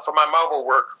actually, for my Marvel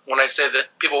work, when I say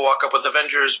that people walk up with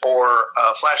Avengers or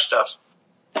Flash stuff,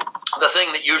 the thing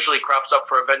that usually crops up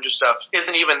for Avengers stuff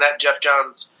isn't even that Jeff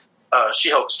Johns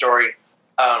She-Hulk story.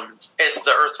 It's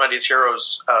the Earth's Mightiest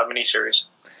Heroes miniseries.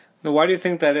 Now, why do you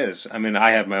think that is? I mean,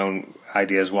 I have my own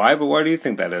ideas why, but why do you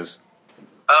think that is?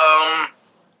 I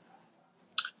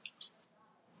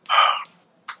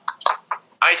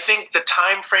think the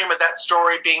time frame of that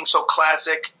story being so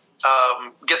classic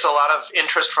gets a lot of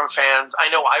interest from fans. I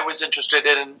know I was interested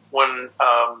in when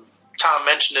Tom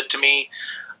mentioned it to me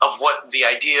of what the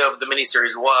idea of the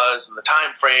miniseries was and the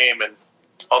time frame and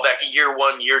all that year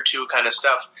one, year two kind of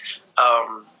stuff.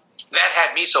 That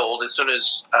had me sold as soon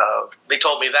as they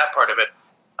told me that part of it.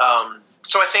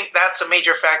 So I think that's a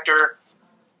major factor.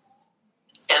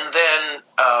 And then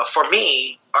for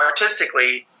me,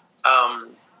 artistically,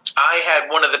 I had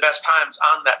one of the best times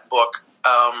on that book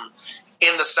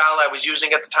in the style I was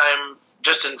using at the time,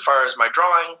 just as far as my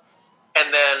drawing,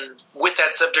 and then with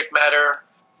that subject matter,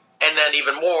 and then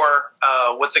even more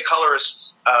with the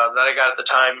colorists that I got at the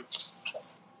time.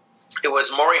 It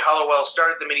was Maury Hollowell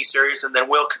started the miniseries, and then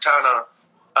Will Katana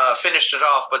finished it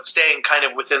off, but staying kind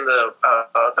of within the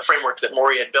framework that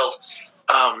Maury had built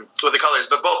with the colors.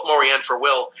 But both Maury and for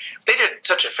Will, they did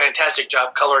such a fantastic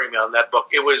job coloring me on that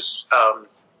book. It was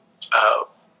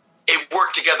it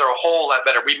worked together a whole lot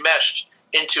better. We meshed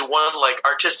into one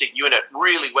artistic unit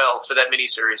really well for that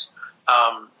miniseries.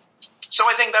 So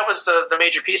I think that was the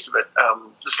major piece of it.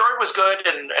 The story was good,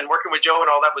 and working with Joe and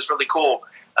all that was really cool.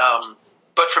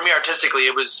 But for me, artistically,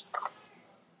 it was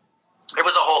a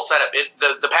whole setup.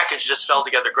 The package just fell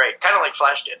together great, kind of like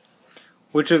Flash did.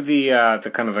 Which of the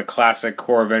kind of the classic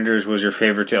core Avengers was your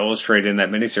favorite to illustrate in that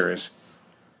miniseries?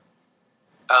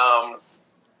 Well,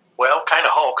 kind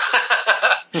of Hulk.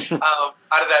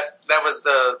 Out of that was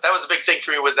the big thing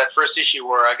for me was that first issue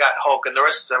where I got Hulk, and the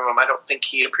rest of them I don't think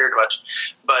he appeared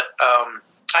much, but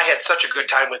I had such a good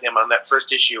time with him on that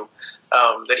first issue.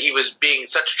 That he was being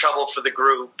such trouble for the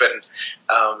group, and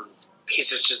he's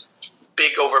just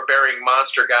big, overbearing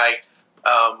monster guy.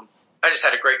 I just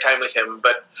had a great time with him.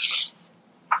 But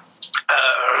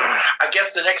I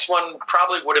guess the next one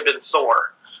probably would have been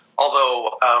Thor.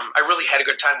 Although I really had a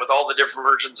good time with all the different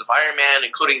versions of Iron Man,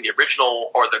 including the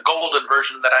original or the golden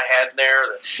version that I had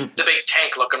there, the big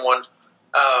tank-looking one.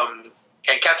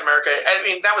 And Captain America, I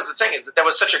mean, that was the thing, is that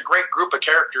was such a great group of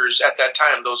characters at that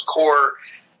time, those core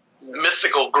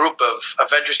mythical group of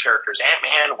Avengers characters,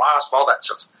 Ant-Man, Wasp, all that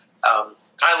stuff.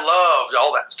 I loved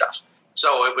all that stuff.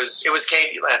 So it was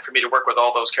Candyland for me to work with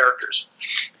all those characters.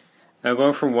 Now,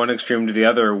 going from one extreme to the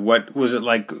other, what was it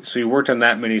like? So you worked on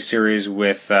that miniseries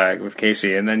with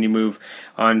Casey, and then you move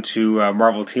on to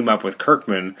Marvel Team Up with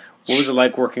Kirkman. What was it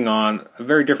like working on a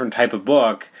very different type of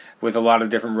book with a lot of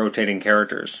different rotating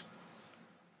characters?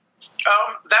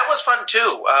 That was fun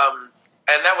too,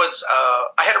 and that was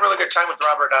I had a really good time with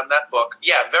Robert on that book.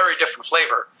 Yeah, very different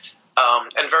flavor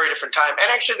and very different time. And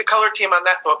actually, the color team on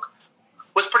that book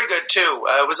was pretty good too.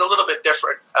 It was a little bit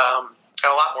different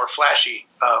and a lot more flashy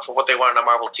for what they wanted on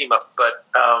Marvel Team Up. But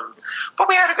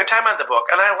we had a good time on the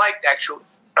book, and I liked actually.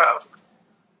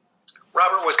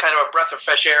 Robert was kind of a breath of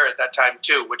fresh air at that time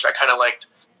too, which I kind of liked.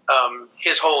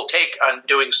 His whole take on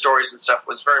doing stories and stuff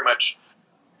was very much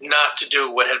not to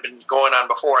do what had been going on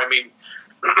before. I mean,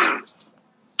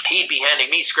 he'd be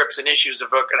handing me scripts and issues of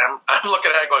book, and I'm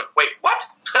looking at it going, wait, what?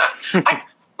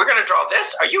 We're going to draw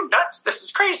this? Are you nuts? This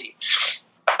is crazy.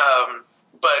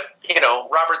 But,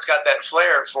 Robert's got that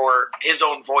flair for his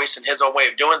own voice and his own way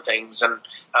of doing things, and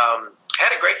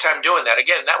had a great time doing that.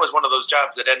 Again, that was one of those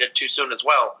jobs that ended too soon as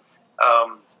well.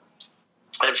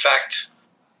 In fact,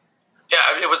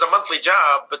 yeah, it was a monthly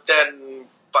job, but then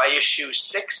by issue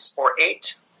 6 or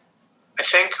 8, I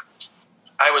think,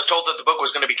 I was told that the book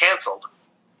was going to be canceled.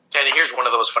 And here's one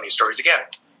of those funny stories again.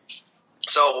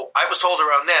 So I was told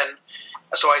around then.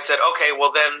 So I said, okay,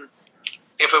 well then,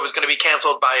 if it was going to be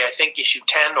canceled by, I think, issue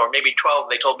 10 or maybe 12,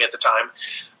 they told me at the time,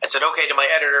 I said, okay, to my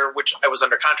editor, which I was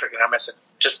under contract with him, I said,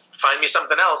 just find me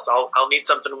something else. I'll need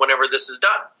something whenever this is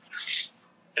done.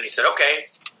 And he said, okay.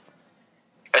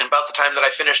 And about the time that I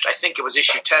finished, I think it was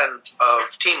issue 10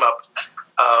 of Team Up,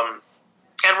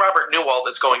 and Robert knew all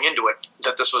this going into it,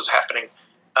 that this was happening.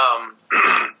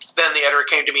 Then the editor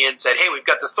came to me and said, hey, we've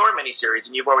got this Thor miniseries,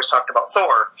 and you've always talked about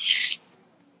Thor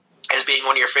as being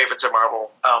one of your favorites of Marvel.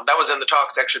 That was in the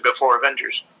talks actually before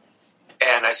Avengers.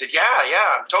 And I said, yeah,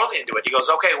 I'm totally into it. He goes,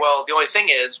 okay, well, the only thing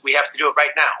is we have to do it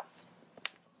right now.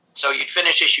 So you'd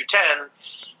finish issue 10,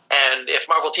 and if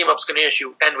Marvel Team Up's going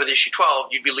to end with issue 12,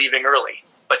 you'd be leaving early.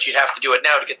 But you'd have to do it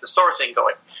now to get this Thor thing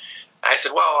going. And I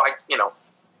said, well,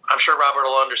 I'm sure Robert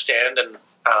will understand, and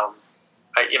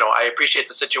I appreciate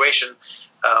the situation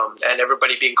and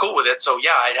everybody being cool with it. So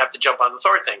yeah, I'd have to jump on the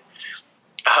Thor thing.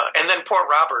 And then poor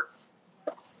Robert,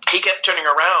 he kept turning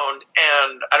around,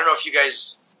 and I don't know if you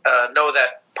guys know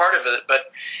that part of it, but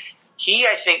he,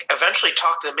 I think, eventually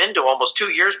talked them into almost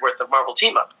 2 years worth of Marvel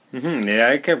Team Up. Mm-hmm.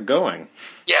 Yeah, it kept going.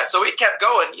 Yeah, so it kept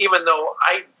going, even though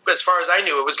as far as I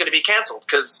knew, it was going to be canceled,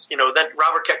 because then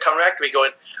Robert kept coming back to me going,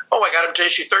 oh, I got him to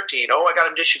issue 13. Oh, I got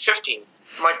him to issue 15.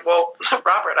 I'm like, well,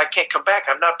 Robert, I can't come back.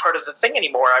 I'm not part of the thing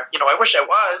anymore. I wish I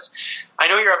was. I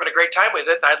know you're having a great time with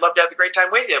it, and I'd love to have the great time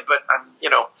with you, but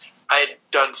I had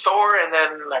done Thor, and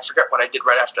then I forget what I did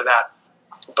right after that.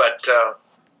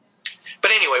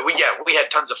 But anyway, we had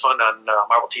tons of fun on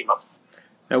Marvel Team Up.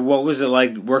 Now, what was it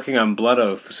like working on Blood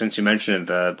Oath, since you mentioned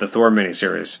it, the Thor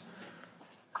miniseries?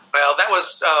 Well, that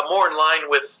was more in line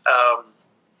with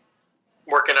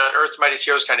working on Earth's Mightiest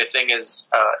Heroes kind of thing. It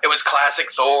was classic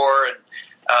Thor, and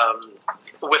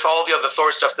with all the other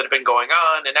Thor stuff that had been going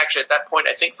on. And actually, at that point,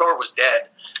 I think Thor was dead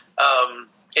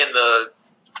in the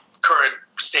current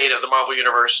state of the Marvel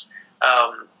Universe.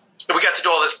 We got to do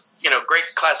all this, great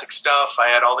classic stuff. I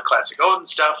had all the classic Odin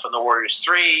stuff and the Warriors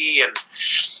 3, and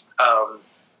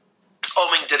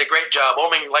Oming did a great job.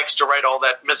 Oming likes to write all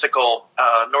that mythical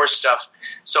Norse stuff,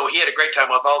 so he had a great time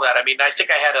with all that. I mean, I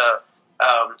think I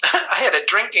had a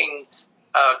drinking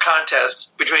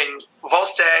contest between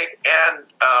Volstagg and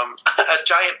a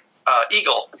giant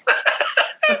eagle.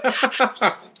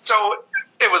 So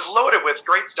it was loaded with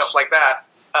great stuff like that.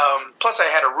 Plus, I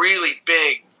had a really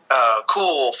big,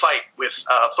 cool fight with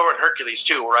Thor and Hercules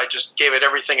too, where I just gave it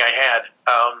everything I had.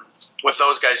 With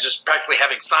those guys just practically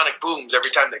having sonic booms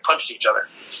every time they punched each other.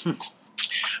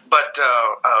 But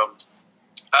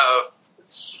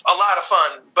a lot of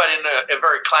fun, but in a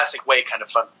very classic way kind of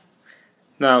fun.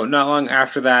 Now, not long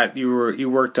after that, you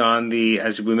worked on the,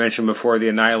 as we mentioned before, the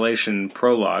Annihilation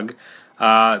prologue.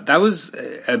 That was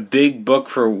a big book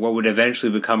for what would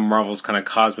eventually become Marvel's kind of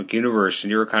cosmic universe,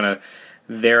 and you were kind of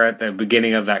there at the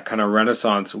beginning of that kind of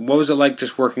renaissance. What was it like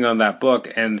just working on that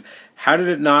book, and how did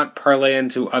it not parlay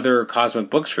into other cosmic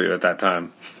books for you at that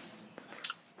time?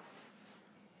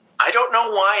 I don't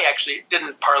know why actually it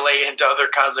didn't parlay into other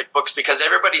cosmic books, because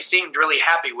everybody seemed really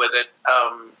happy with it,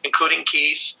 including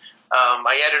Keith,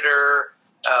 my editor,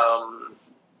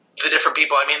 the different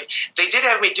people. I mean, they did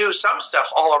have me do some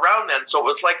stuff all around then, so it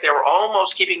was like they were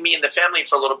almost keeping me in the family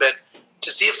for a little bit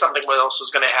to see if something else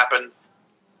was going to happen.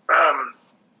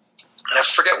 And I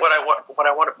forget what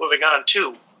I wanted moving on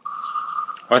to.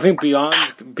 I think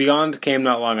Beyond came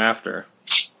not long after.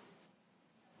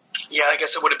 Yeah, I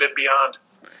guess it would have been Beyond.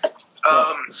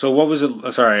 So what was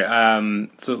it? Sorry.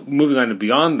 So moving on to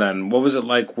Beyond, then, what was it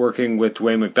like working with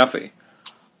Dwayne McDuffie?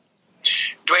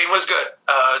 Dwayne was good.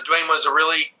 Dwayne was a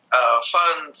really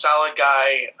fun, solid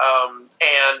guy,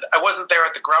 and I wasn't there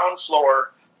at the ground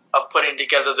floor of putting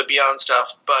together the Beyond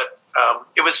stuff, but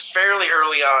it was fairly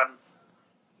early on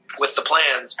with the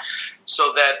plans,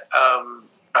 so that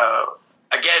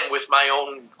again, with my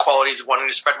own qualities of wanting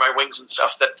to spread my wings and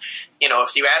stuff, that,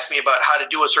 if you ask me about how to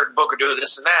do a certain book or do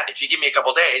this and that, if you give me a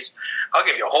couple days, I'll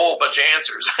give you a whole bunch of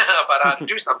answers about how to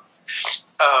do something,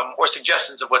 or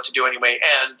suggestions of what to do anyway.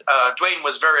 And Dwayne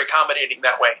was very accommodating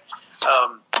that way.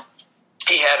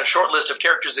 He had a short list of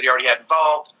characters that he already had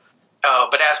involved,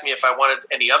 but asked me if I wanted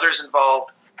any others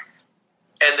involved.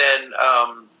 And then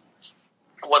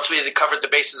once we had covered the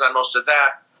bases on most of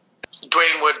that,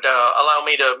 Dwayne would allow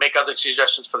me to make other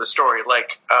suggestions for the story.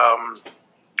 Like,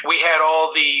 we had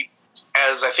all the,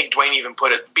 as I think Dwayne even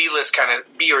put it, B-list kind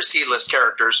of, B or C-list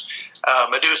characters,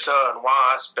 Medusa and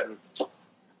Wasp and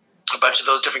a bunch of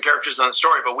those different characters in the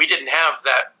story, but we didn't have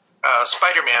that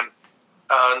Spider-Man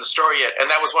in the story yet. And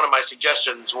that was one of my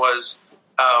suggestions was,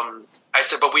 I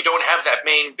said, but we don't have that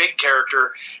main big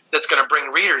character that's going to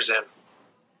bring readers in.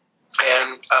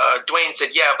 And Dwayne said,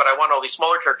 yeah, but I want all these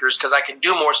smaller characters because I can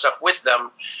do more stuff with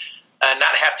them and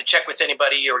not have to check with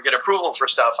anybody or get approval for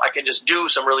stuff. I can just do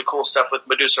some really cool stuff with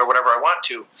Medusa or whatever I want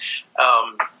to,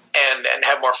 and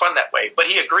have more fun that way. But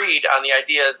he agreed on the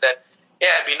idea that, yeah,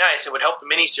 it'd be nice. It would help the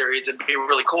miniseries. It'd be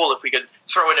really cool if we could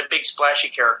throw in a big splashy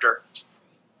character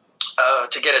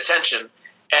to get attention.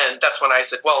 And that's when I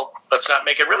said, well, let's not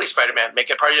make it really Spider-Man. Make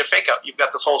it part of your fake out. You've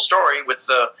got this whole story with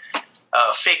the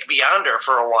fake Beyonder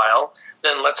for a while.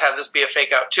 Then let's have this be a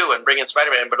fake out too and bring in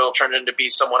Spider-Man, but it'll turn into be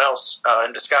someone else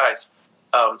in disguise.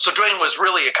 So Dwayne was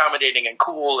really accommodating and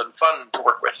cool and fun to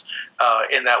work with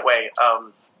in that way.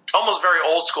 Almost very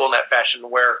old school in that fashion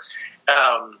where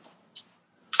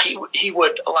he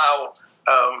would allow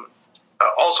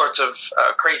all sorts of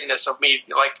craziness of me,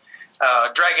 like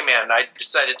Dragon Man. I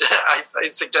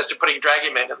suggested putting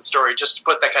Dragon Man in the story just to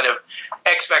put that kind of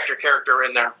X Factor character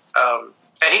in there.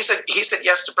 And he said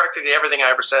yes to practically everything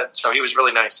I ever said. So he was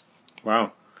really nice.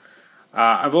 Wow.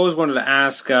 I've always wanted to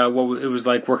ask what it was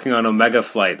like working on Omega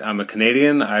Flight. I'm a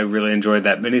Canadian. I really enjoyed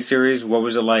that miniseries. What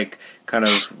was it like kind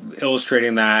of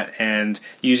illustrating that and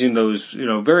using those,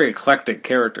 very eclectic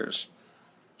characters?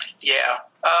 Yeah.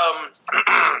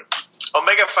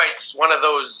 Omega Fight's one of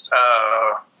those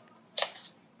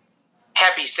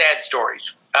happy, sad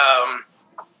stories.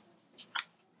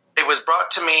 It was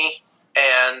brought to me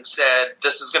and said,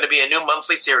 this is going to be a new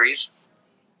monthly series.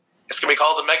 It's going to be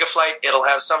called Omega Flight. It'll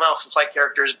have some Alpha Flight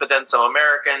characters, but then some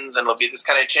Americans, and it'll be this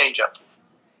kind of change-up.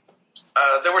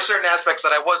 There were certain aspects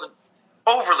that I wasn't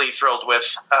overly thrilled with,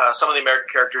 some of the American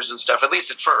characters and stuff, at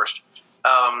least at first.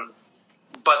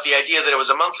 But the idea that it was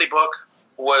a monthly book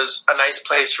was a nice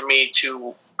place for me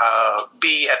to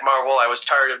be at Marvel. I was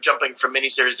tired of jumping from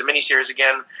miniseries to miniseries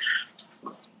again.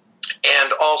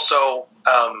 And also,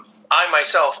 I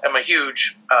myself am a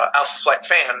huge Alpha Flight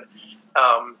fan,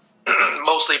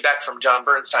 mostly back from John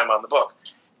Byrne's time on the book.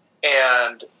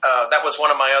 And that was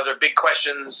one of my other big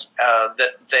questions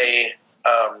that they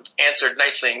answered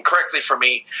nicely and correctly for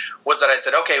me, was that I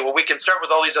said, okay, well, we can start with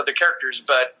all these other characters,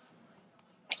 but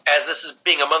as this is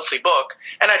being a monthly book,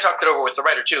 and I talked it over with the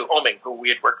writer too, Oming, who we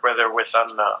had worked with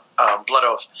on Blood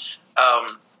Oath,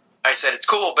 I said, it's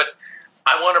cool, but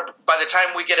I want to, by the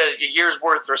time we get a year's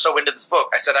worth or so into this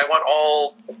book, I said, I want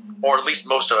all, or at least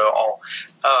most of all,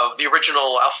 of the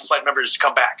original Alpha Flight members to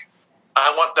come back.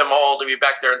 I want them all to be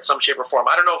back there in some shape or form.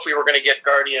 I don't know if we were going to get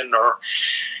Guardian or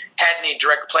had any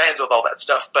direct plans with all that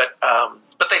stuff, but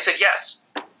they said yes.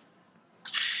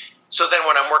 So then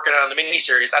when I'm working on the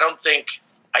miniseries, I don't think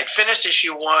I'd finished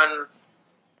issue 1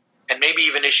 and maybe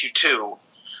even issue 2.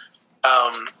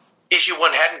 Issue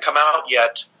 1 hadn't come out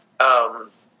yet.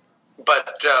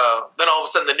 But then all of a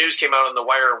sudden the news came out on the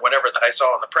wire or whatever that I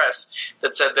saw in the press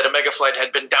that said that Omega Flight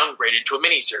had been downgraded to a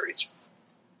miniseries.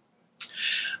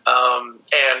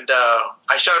 And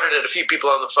I shouted at a few people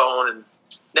on the phone and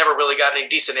never really got any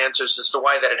decent answers as to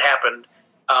why that had happened.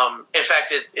 In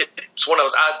fact, it's one of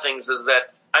those odd things is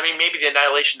that, maybe the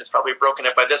Annihilation has probably broken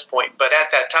it by this point, but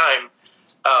at that time,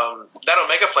 that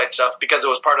Omega Flight stuff, because it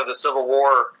was part of the Civil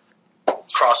War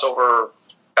crossover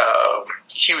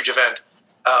huge event,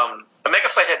 Omega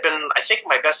Flight had been, I think,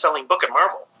 my best-selling book at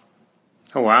Marvel.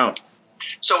 Oh, wow.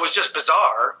 So it was just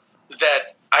bizarre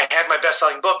that I had my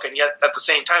best-selling book, and yet at the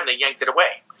same time they yanked it away.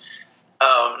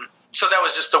 So that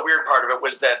was just the weird part of it,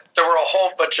 was that there were a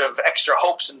whole bunch of extra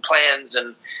hopes and plans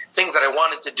and things that I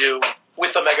wanted to do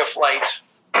with Omega Flight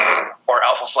or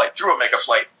Alpha Flight through Omega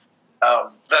Flight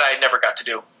that I never got to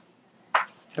do.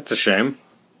 That's a shame.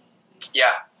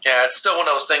 Yeah, it's still one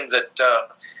of those things that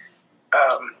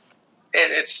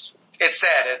it's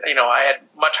sad. I had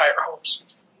much higher hopes.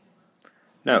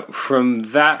 Now, from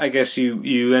that, I guess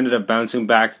you ended up bouncing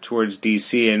back towards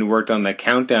DC and worked on the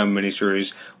Countdown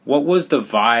miniseries. What was the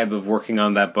vibe of working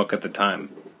on that book at the time?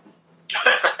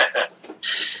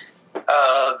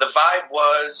 The vibe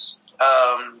was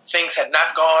things had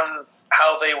not gone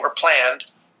how they were planned.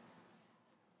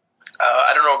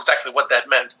 I don't know exactly what that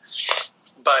meant,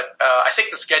 but I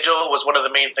think the schedule was one of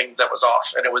the main things that was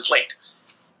off, and it was late.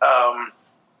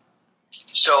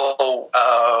 So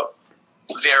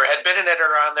there had been an editor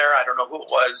on there. I don't know who it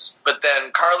was, but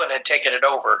then Carlin had taken it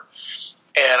over,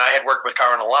 and I had worked with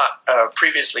Carlin a lot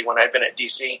previously when I'd been at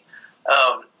DC.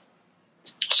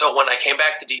 So when I came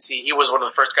back to DC, he was one of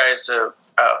the first guys to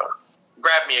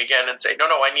grab me again and say, no,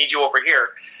 I need you over here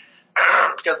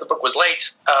because the book was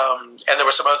late, and there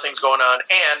were some other things going on.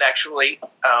 And actually,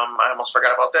 I almost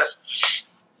forgot about this,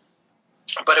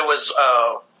 but it was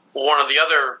one of the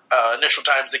other initial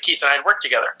times that Keith and I had worked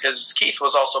together, because Keith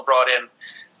was also brought in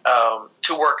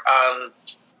to work on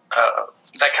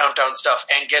that Countdown stuff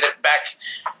and get it back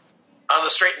on the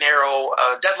straight and narrow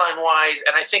deadline-wise,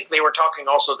 and I think they were talking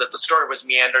also that the story was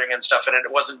meandering and stuff, and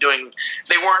it wasn't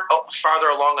they weren't farther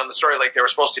along on the story like they were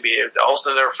supposed to be.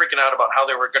 Also, they were freaking out about how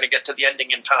they were going to get to the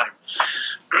ending in time.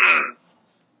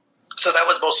 So that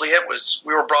was mostly it.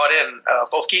 We were brought in,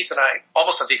 both Keith and I,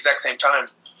 almost at the exact same time,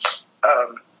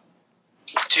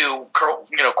 to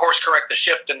course correct the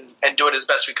ship and do it as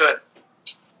best we could.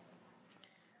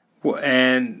 Well,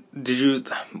 and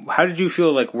how did you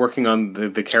feel like working on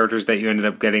the characters that you ended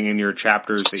up getting in your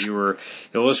chapters that you were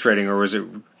illustrating, or was it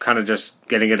kind of just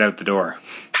getting it out the door?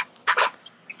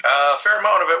 A fair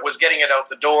amount of it was getting it out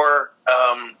the door.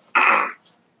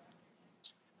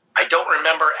 I don't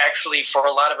remember actually for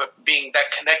a lot of it being that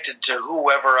connected to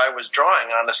whoever I was drawing,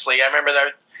 honestly. I remember that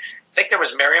I think there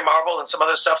was Mary Marvel and some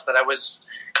other stuff that I was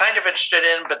kind of interested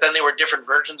in, but then they were different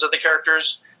versions of the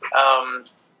characters.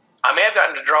 I may have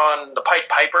gotten to draw on the Pied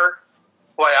Piper,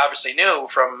 who I obviously knew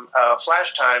from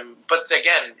Flash Time, but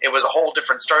again, it was a whole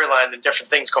different storyline and different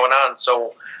things going on,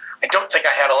 so I don't think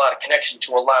I had a lot of connection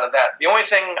to a lot of that. The only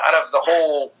thing out of the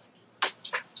whole,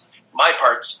 my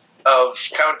parts of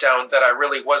Countdown that I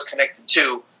really was connected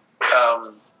to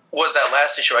was that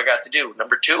last issue I got to do,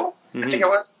 number 2, I think it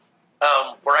was,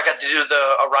 where I got to do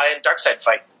the Orion Darkseid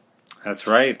fight. That's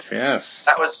right, yes.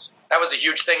 That was a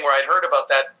huge thing where I'd heard about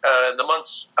that in the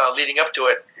months leading up to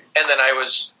it, and then I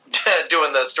was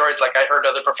doing the stories like I heard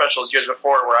other professionals years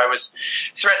before, where I was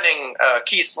threatening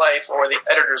Keith's life or the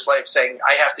editor's life, saying,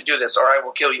 I have to do this or I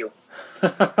will kill you.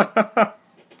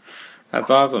 That's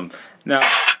awesome. Now,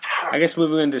 I guess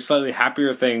moving into slightly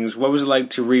happier things, what was it like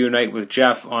to reunite with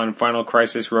Jeff on Final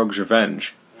Crisis Rogue's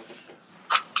Revenge?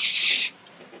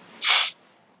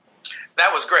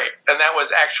 That was great, and that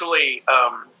was actually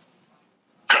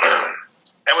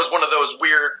that was one of those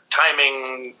weird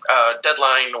timing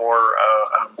deadline or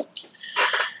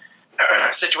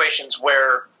situations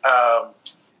where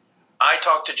I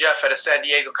talked to Jeff at a San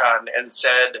Diego con and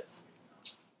said,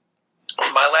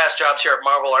 my last jobs here at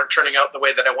Marvel aren't turning out the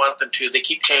way that I want them to. They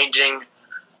keep changing, and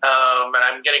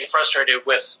I'm getting frustrated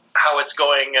with how it's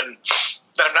going and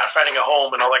that I'm not finding a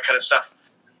home and all that kind of stuff.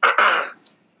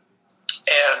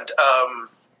 And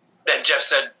then Jeff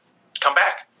said, come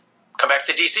back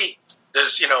to DC.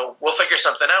 We'll figure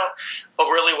something out. But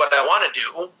really what I want to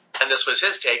do, and this was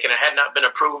his take, and it had not been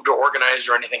approved or organized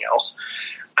or anything else,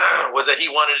 was that he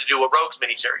wanted to do a Rogues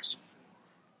miniseries,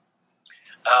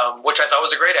 which I thought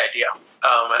was a great idea.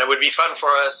 And it would be fun for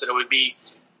us, and it would be,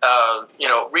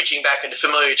 reaching back into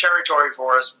familiar territory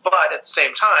for us. But at the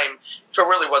same time, if it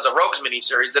really was a Rogues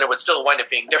miniseries, then it would still wind up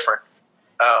being different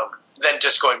than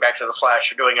just going back to the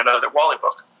Flash or doing another Wally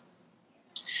book.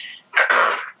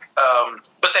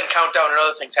 But then Countdown and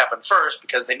other things happened first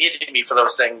because they needed me for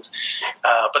those things.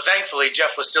 But thankfully,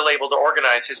 Jeff was still able to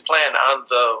organize his plan on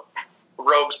the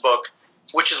Rogues book,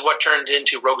 which is what turned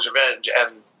into Rogue's Revenge.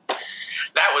 And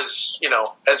that was,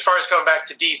 as far as coming back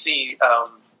to DC,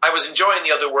 I was enjoying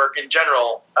the other work in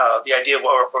general, the idea of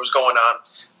what was going on.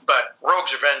 But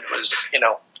Rogue's Revenge was,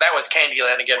 that was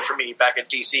Candyland again for me back at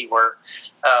DC, where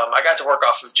I got to work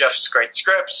off of Jeff's great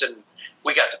scripts, and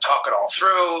we got to talk it all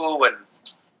through, and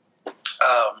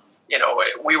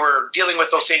we were dealing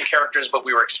with those same characters, but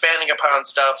we were expanding upon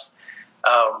stuff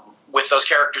with those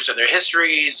characters and their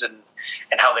histories and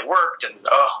how they worked. And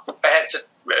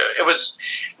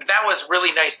that was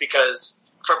really nice because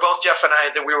for both Jeff and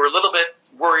I, that we were a little bit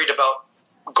worried about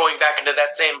going back into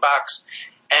that same box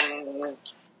and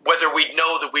whether we'd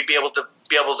know that we'd be able to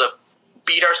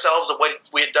beat ourselves at what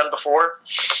we had done before.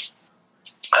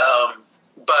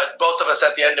 But both of us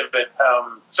at the end of it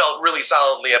felt really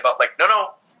solidly about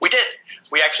no, we did.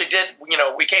 We actually did.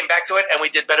 We came back to it and we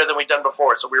did better than we'd done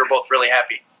before. So we were both really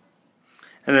happy.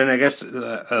 And then I guess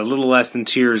a little less than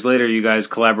 2 years later, you guys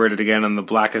collaborated again on the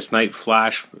Blackest Night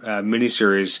Flash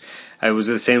miniseries. It was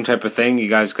the same type of thing. You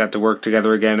guys got to work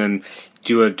together again and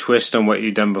do a twist on what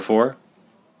you'd done before.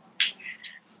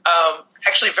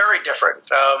 Actually, very different.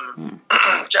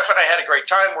 Jeff and I had a great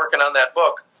time working on that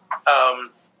book.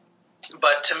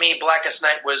 But to me, Blackest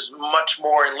Night was much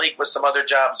more in league with some other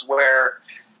jobs where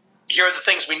here are the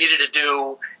things we needed to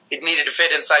do. It needed to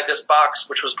fit inside this box,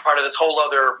 which was part of this whole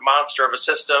other monster of a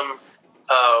system.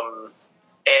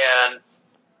 And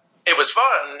it was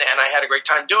fun, and I had a great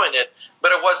time doing it,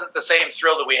 but it wasn't the same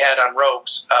thrill that we had on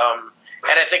Rogues. And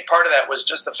I think part of that was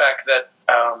just the fact that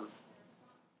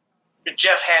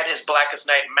Jeff had his Blackest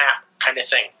Night map kind of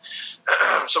thing.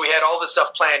 So we had all this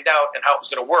stuff planned out and how it was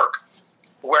going to work.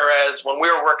 Whereas when we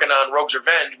were working on Rogue's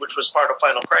Revenge, which was part of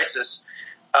Final Crisis,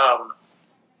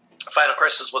 Final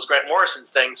Crisis was Grant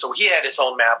Morrison's thing, so he had his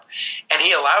own map, and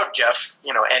he allowed Jeff,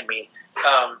 and me,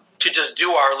 to just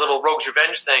do our little Rogue's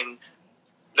Revenge thing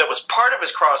that was part of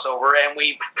his crossover, and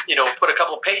we, put a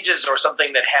couple of pages or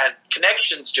something that had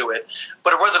connections to it,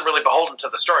 but it wasn't really beholden to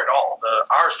the story at all.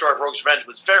 Our story, Rogue's Revenge,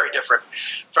 was very different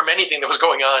from anything that was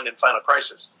going on in Final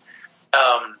Crisis.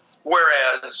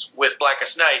 Whereas with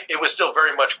Blackest Night, it was still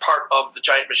very much part of the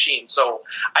giant machine, so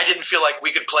I didn't feel like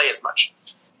we could play as much.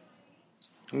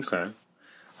 Okay.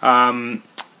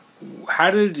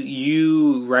 How did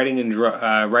you writing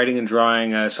and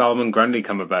drawing Solomon Grundy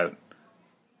come about?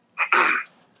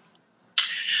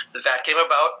 That came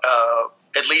about,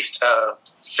 at least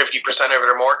 50% of it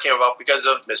or more came about because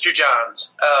of Mr.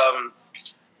 Johns.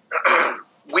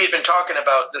 We had been talking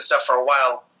about this stuff for a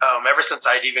while, ever since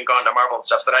I'd even gone to Marvel and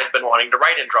stuff, that I'd been wanting to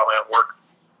write and draw my own work.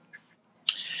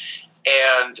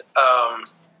 And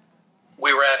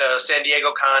we were at a San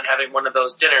Diego Con having one of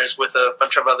those dinners with a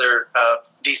bunch of other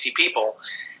DC people.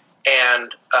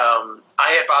 And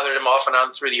I had bothered him off and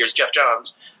on through the years, Jeff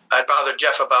Johns. I bothered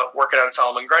Jeff about working on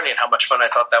Solomon Grundy and how much fun I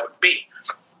thought that would be.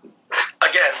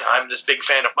 Again, I'm this big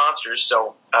fan of monsters,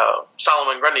 so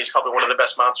Solomon Grundy is probably one of the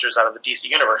best monsters out of the DC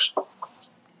universe.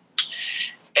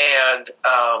 And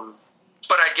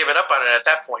but I'd given up on it at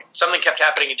that point. Something kept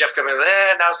happening, and Jeff kept going,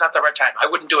 now's not the right time. I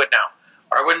wouldn't do it now,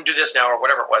 or I wouldn't do this now, or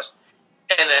whatever it was.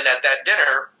 And then at that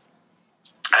dinner,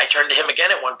 I turned to him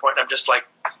again at one point, and I'm just like,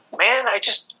 man, I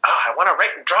want to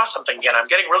write and draw something again. I'm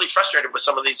getting really frustrated with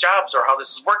some of these jobs or how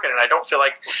this is working, and I feel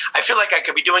like I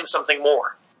could be doing something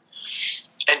more.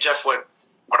 And Jeff went,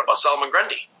 what about Solomon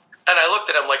Grundy? And I looked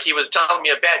at him like he was telling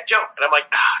me a bad joke. And I'm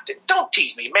like, don't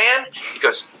tease me, man. He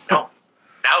goes, no,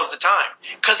 now's the time.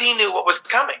 Because he knew what was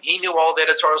coming. He knew all the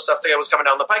editorial stuff that was coming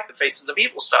down the pike, the Faces of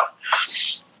Evil stuff.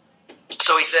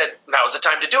 So he said, now's the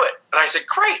time to do it. And I said,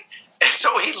 great. And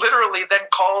so he literally then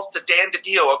calls to Dan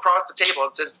DiDio across the table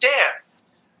and says, Dan.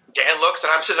 Dan looks,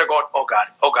 and I'm sitting there going, oh, God,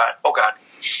 oh, God, oh, God.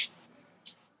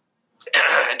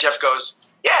 And Jeff goes,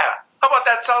 yeah, how about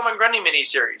that Solomon Grundy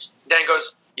miniseries? Dan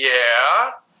goes,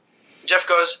 yeah. Jeff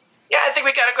goes, yeah, I think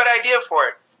we got a good idea for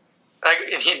it.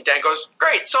 And Dan goes,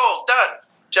 great, sold, done.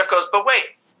 Jeff goes, but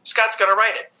wait, Scott's going to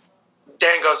write it.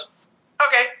 Dan goes,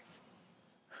 okay.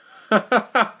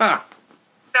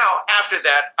 Now, after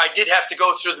that, I did have to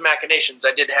go through the machinations.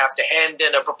 I did have to hand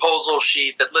in a proposal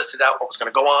sheet that listed out what was going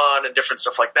to go on and different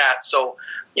stuff like that. So,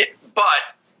 but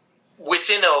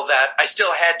within all that, I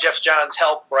still had Jeff Johns'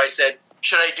 help where I said,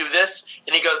 should I do this?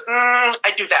 And he goes,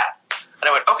 I do that. And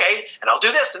I went, okay, and I'll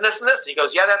do this and this and this. And he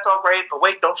goes, yeah, that's all great, but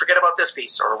wait, don't forget about this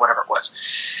piece or whatever it was.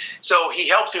 So he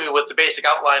helped me with the basic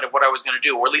outline of what I was going to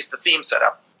do, or at least the theme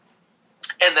setup.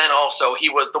 And then also he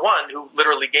was the one who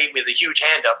literally gave me the huge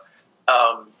hand up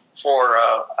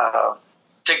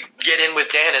to get in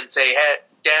with Dan and say, hey,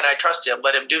 Dan, I trust him,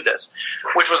 let him do this,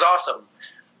 which was awesome.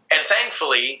 And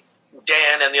thankfully,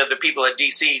 Dan and the other people at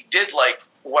DC did like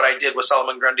what I did with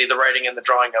Solomon Grundy, the writing and the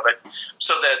drawing of it,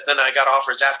 so that then I got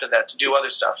offers after that to do other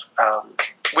stuff,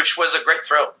 which was a great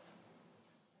thrill.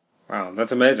 Wow,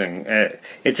 that's amazing.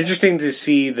 It's interesting to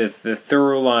see the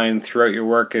thorough line throughout your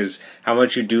work is how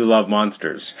much you do love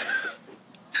monsters.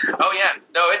 Oh, yeah.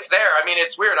 No, it's there. I mean,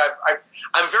 it's weird.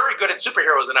 I'm very good at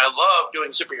superheroes, and I love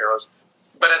doing superheroes.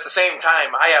 But at the same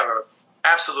time, I have an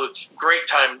absolute great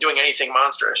time doing anything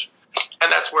monstrous.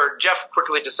 And that's where Jeff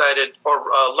quickly decided or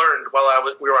learned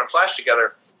while we were on Flash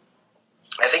together.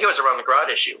 I think it was around the Grodd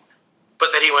issue.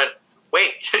 But then he went,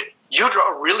 wait, you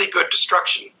draw really good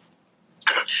destruction.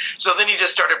 So then he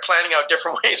just started planning out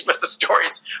different ways with the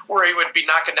stories where he would be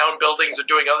knocking down buildings or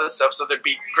doing other stuff so there'd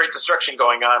be great destruction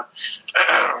going on.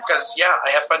 Because, yeah,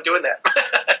 I have fun doing that.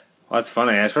 Well, that's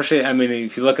funny. Especially, I mean,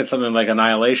 if you look at something like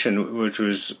Annihilation, which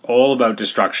was all about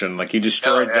destruction, like you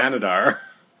destroyed Xanadar.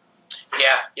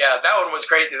 Yeah, that one was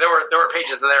crazy. There were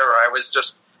pages there where I was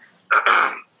just...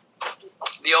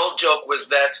 The old joke was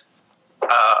that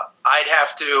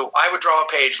I would draw a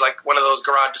page like one of those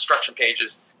garage destruction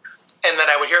pages, and then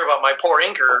I would hear about my poor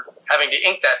inker having to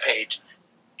ink that page.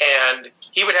 And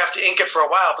he would have to ink it for a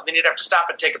while, but then he'd have to stop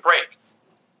and take a break.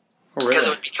 Oh, really? Because it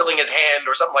would be killing his hand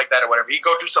or something like that or whatever. He'd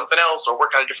go do something else or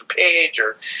work on a different page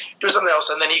or do something else,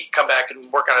 and then he'd come back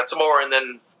and work on it some more, and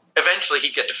then eventually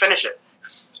he'd get to finish it.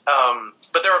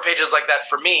 But there were pages like that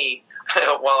for me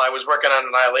while I was working on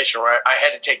Annihilation where I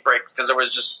had to take breaks because there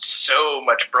was just so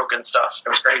much broken stuff. It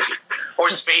was crazy. Or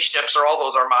spaceships or all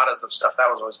those armadas of stuff.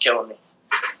 That was always killing me.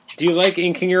 Do you like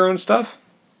inking your own stuff?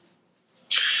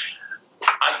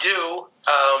 I do,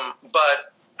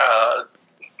 but I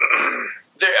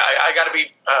got to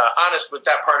be honest with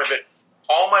that part of it.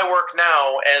 All my work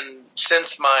now, and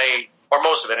since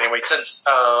most of it anyway, since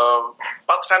about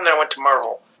the time that I went to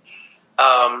Marvel,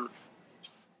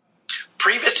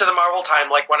 previous to the Marvel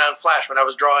time, like when on Flash, when I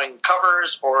was drawing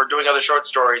covers or doing other short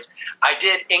stories, I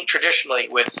did ink traditionally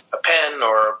with a pen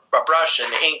or a brush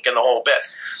and ink and the whole bit.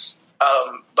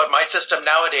 But my system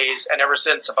nowadays, and ever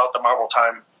since about the Marvel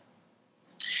time,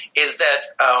 is that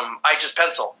I just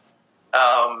pencil,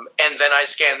 and then I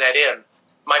scan that in.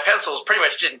 My pencils pretty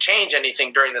much didn't change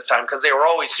anything during this time because they were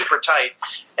always super tight.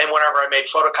 And whenever I made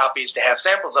photocopies to have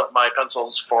samples of my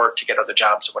pencils to get other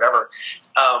jobs or whatever,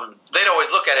 they'd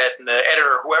always look at it, and the editor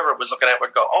or whoever was looking at it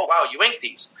would go, "Oh, wow, you inked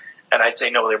these." And I'd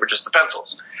say, no, they were just the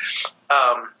pencils.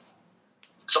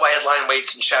 So I had line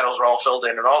weights and shadows were all filled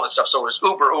in and all this stuff. So it was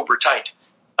uber tight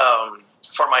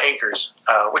for my inkers,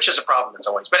 which is a problem as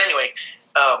always. But anyway,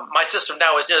 my system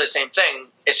now is nearly the same thing.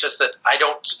 It's just that I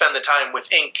don't spend the time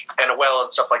with ink and a well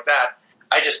and stuff like that.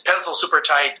 I just pencil super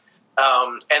tight,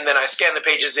 and then I scan the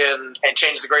pages in and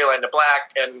change the gray line to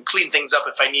black and clean things up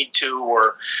if I need to,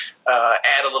 or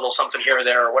add a little something here or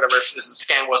there or whatever if the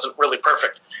scan wasn't really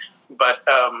perfect. But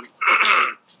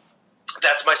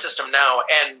that's my system now.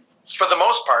 And for the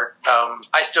most part,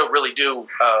 I still really do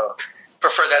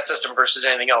prefer that system versus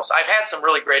anything else. I've had some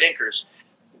really great inkers,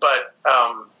 but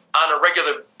on a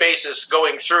regular basis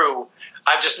going through,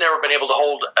 I've just never been able to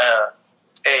hold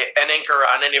an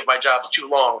inker on any of my jobs too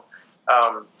long.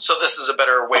 So this is a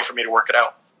better way for me to work it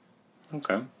out.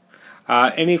 Okay.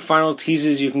 Any final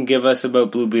teases you can give us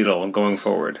about Blue Beetle going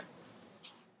forward?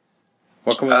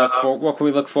 What can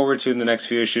we look forward to in the next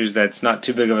few issues that's not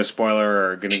too big of a spoiler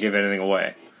or going to give anything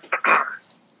away?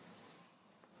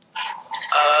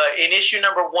 In issue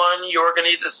number 1, you're going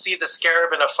to see the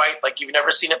Scarab in a fight like you've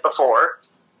never seen it before.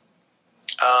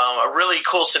 A really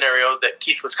cool scenario that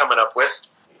Keith was coming up with.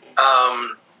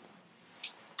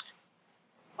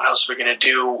 What else are we going to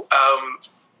do?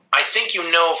 I think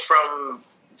you know from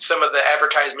some of the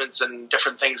advertisements and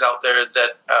different things out there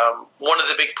that one of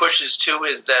the big pushes too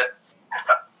is that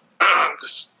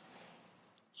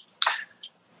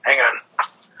hang on.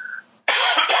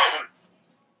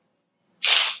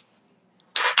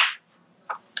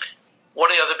 One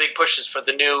of the other big pushes for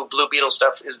the new Blue Beetle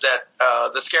stuff is that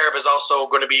the Scarab is also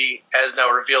going to be, as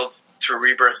now revealed through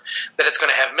Rebirth, that it's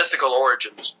going to have mystical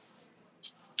origins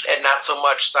and not so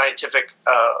much scientific,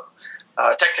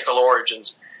 technical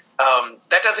origins.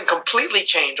 That doesn't completely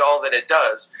change all that it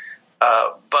does,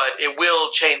 but it will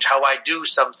change how I do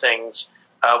some things,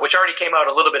 which already came out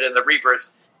a little bit in the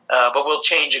Rebirth, but will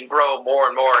change and grow more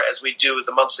and more as we do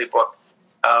the monthly book.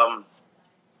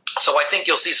 So I think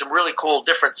you'll see some really cool,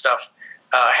 different stuff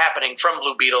happening from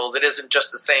Blue Beetle that isn't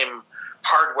just the same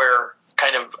hardware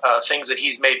kind of things that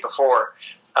he's made before.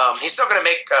 He's still going to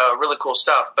make really cool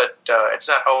stuff, but it's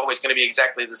not always going to be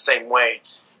exactly the same way.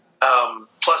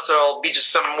 Plus, there'll be just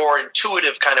some more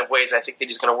intuitive kind of ways I think that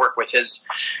he's going to work with his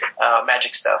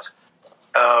magic stuff.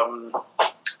 The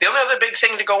only other big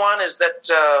thing to go on is that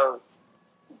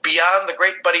beyond the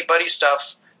great buddy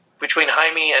stuff between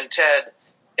Jaime and Ted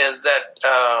is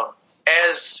that,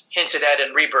 as hinted at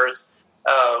in Rebirth,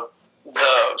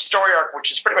 the story arc,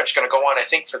 which is pretty much going to go on, I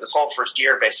think, for this whole first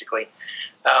year, basically,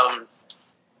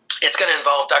 it's going to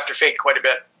involve Dr. Fate quite a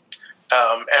bit.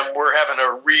 And we're having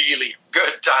a really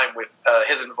good time with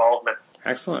his involvement.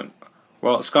 Excellent.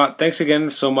 Well, Scott, thanks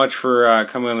again so much for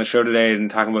coming on the show today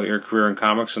and talking about your career in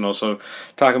comics and also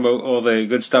talking about all the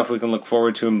good stuff we can look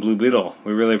forward to in Blue Beetle.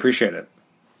 We really appreciate it.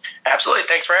 Absolutely.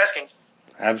 Thanks for asking.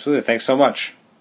 Absolutely. Thanks so much.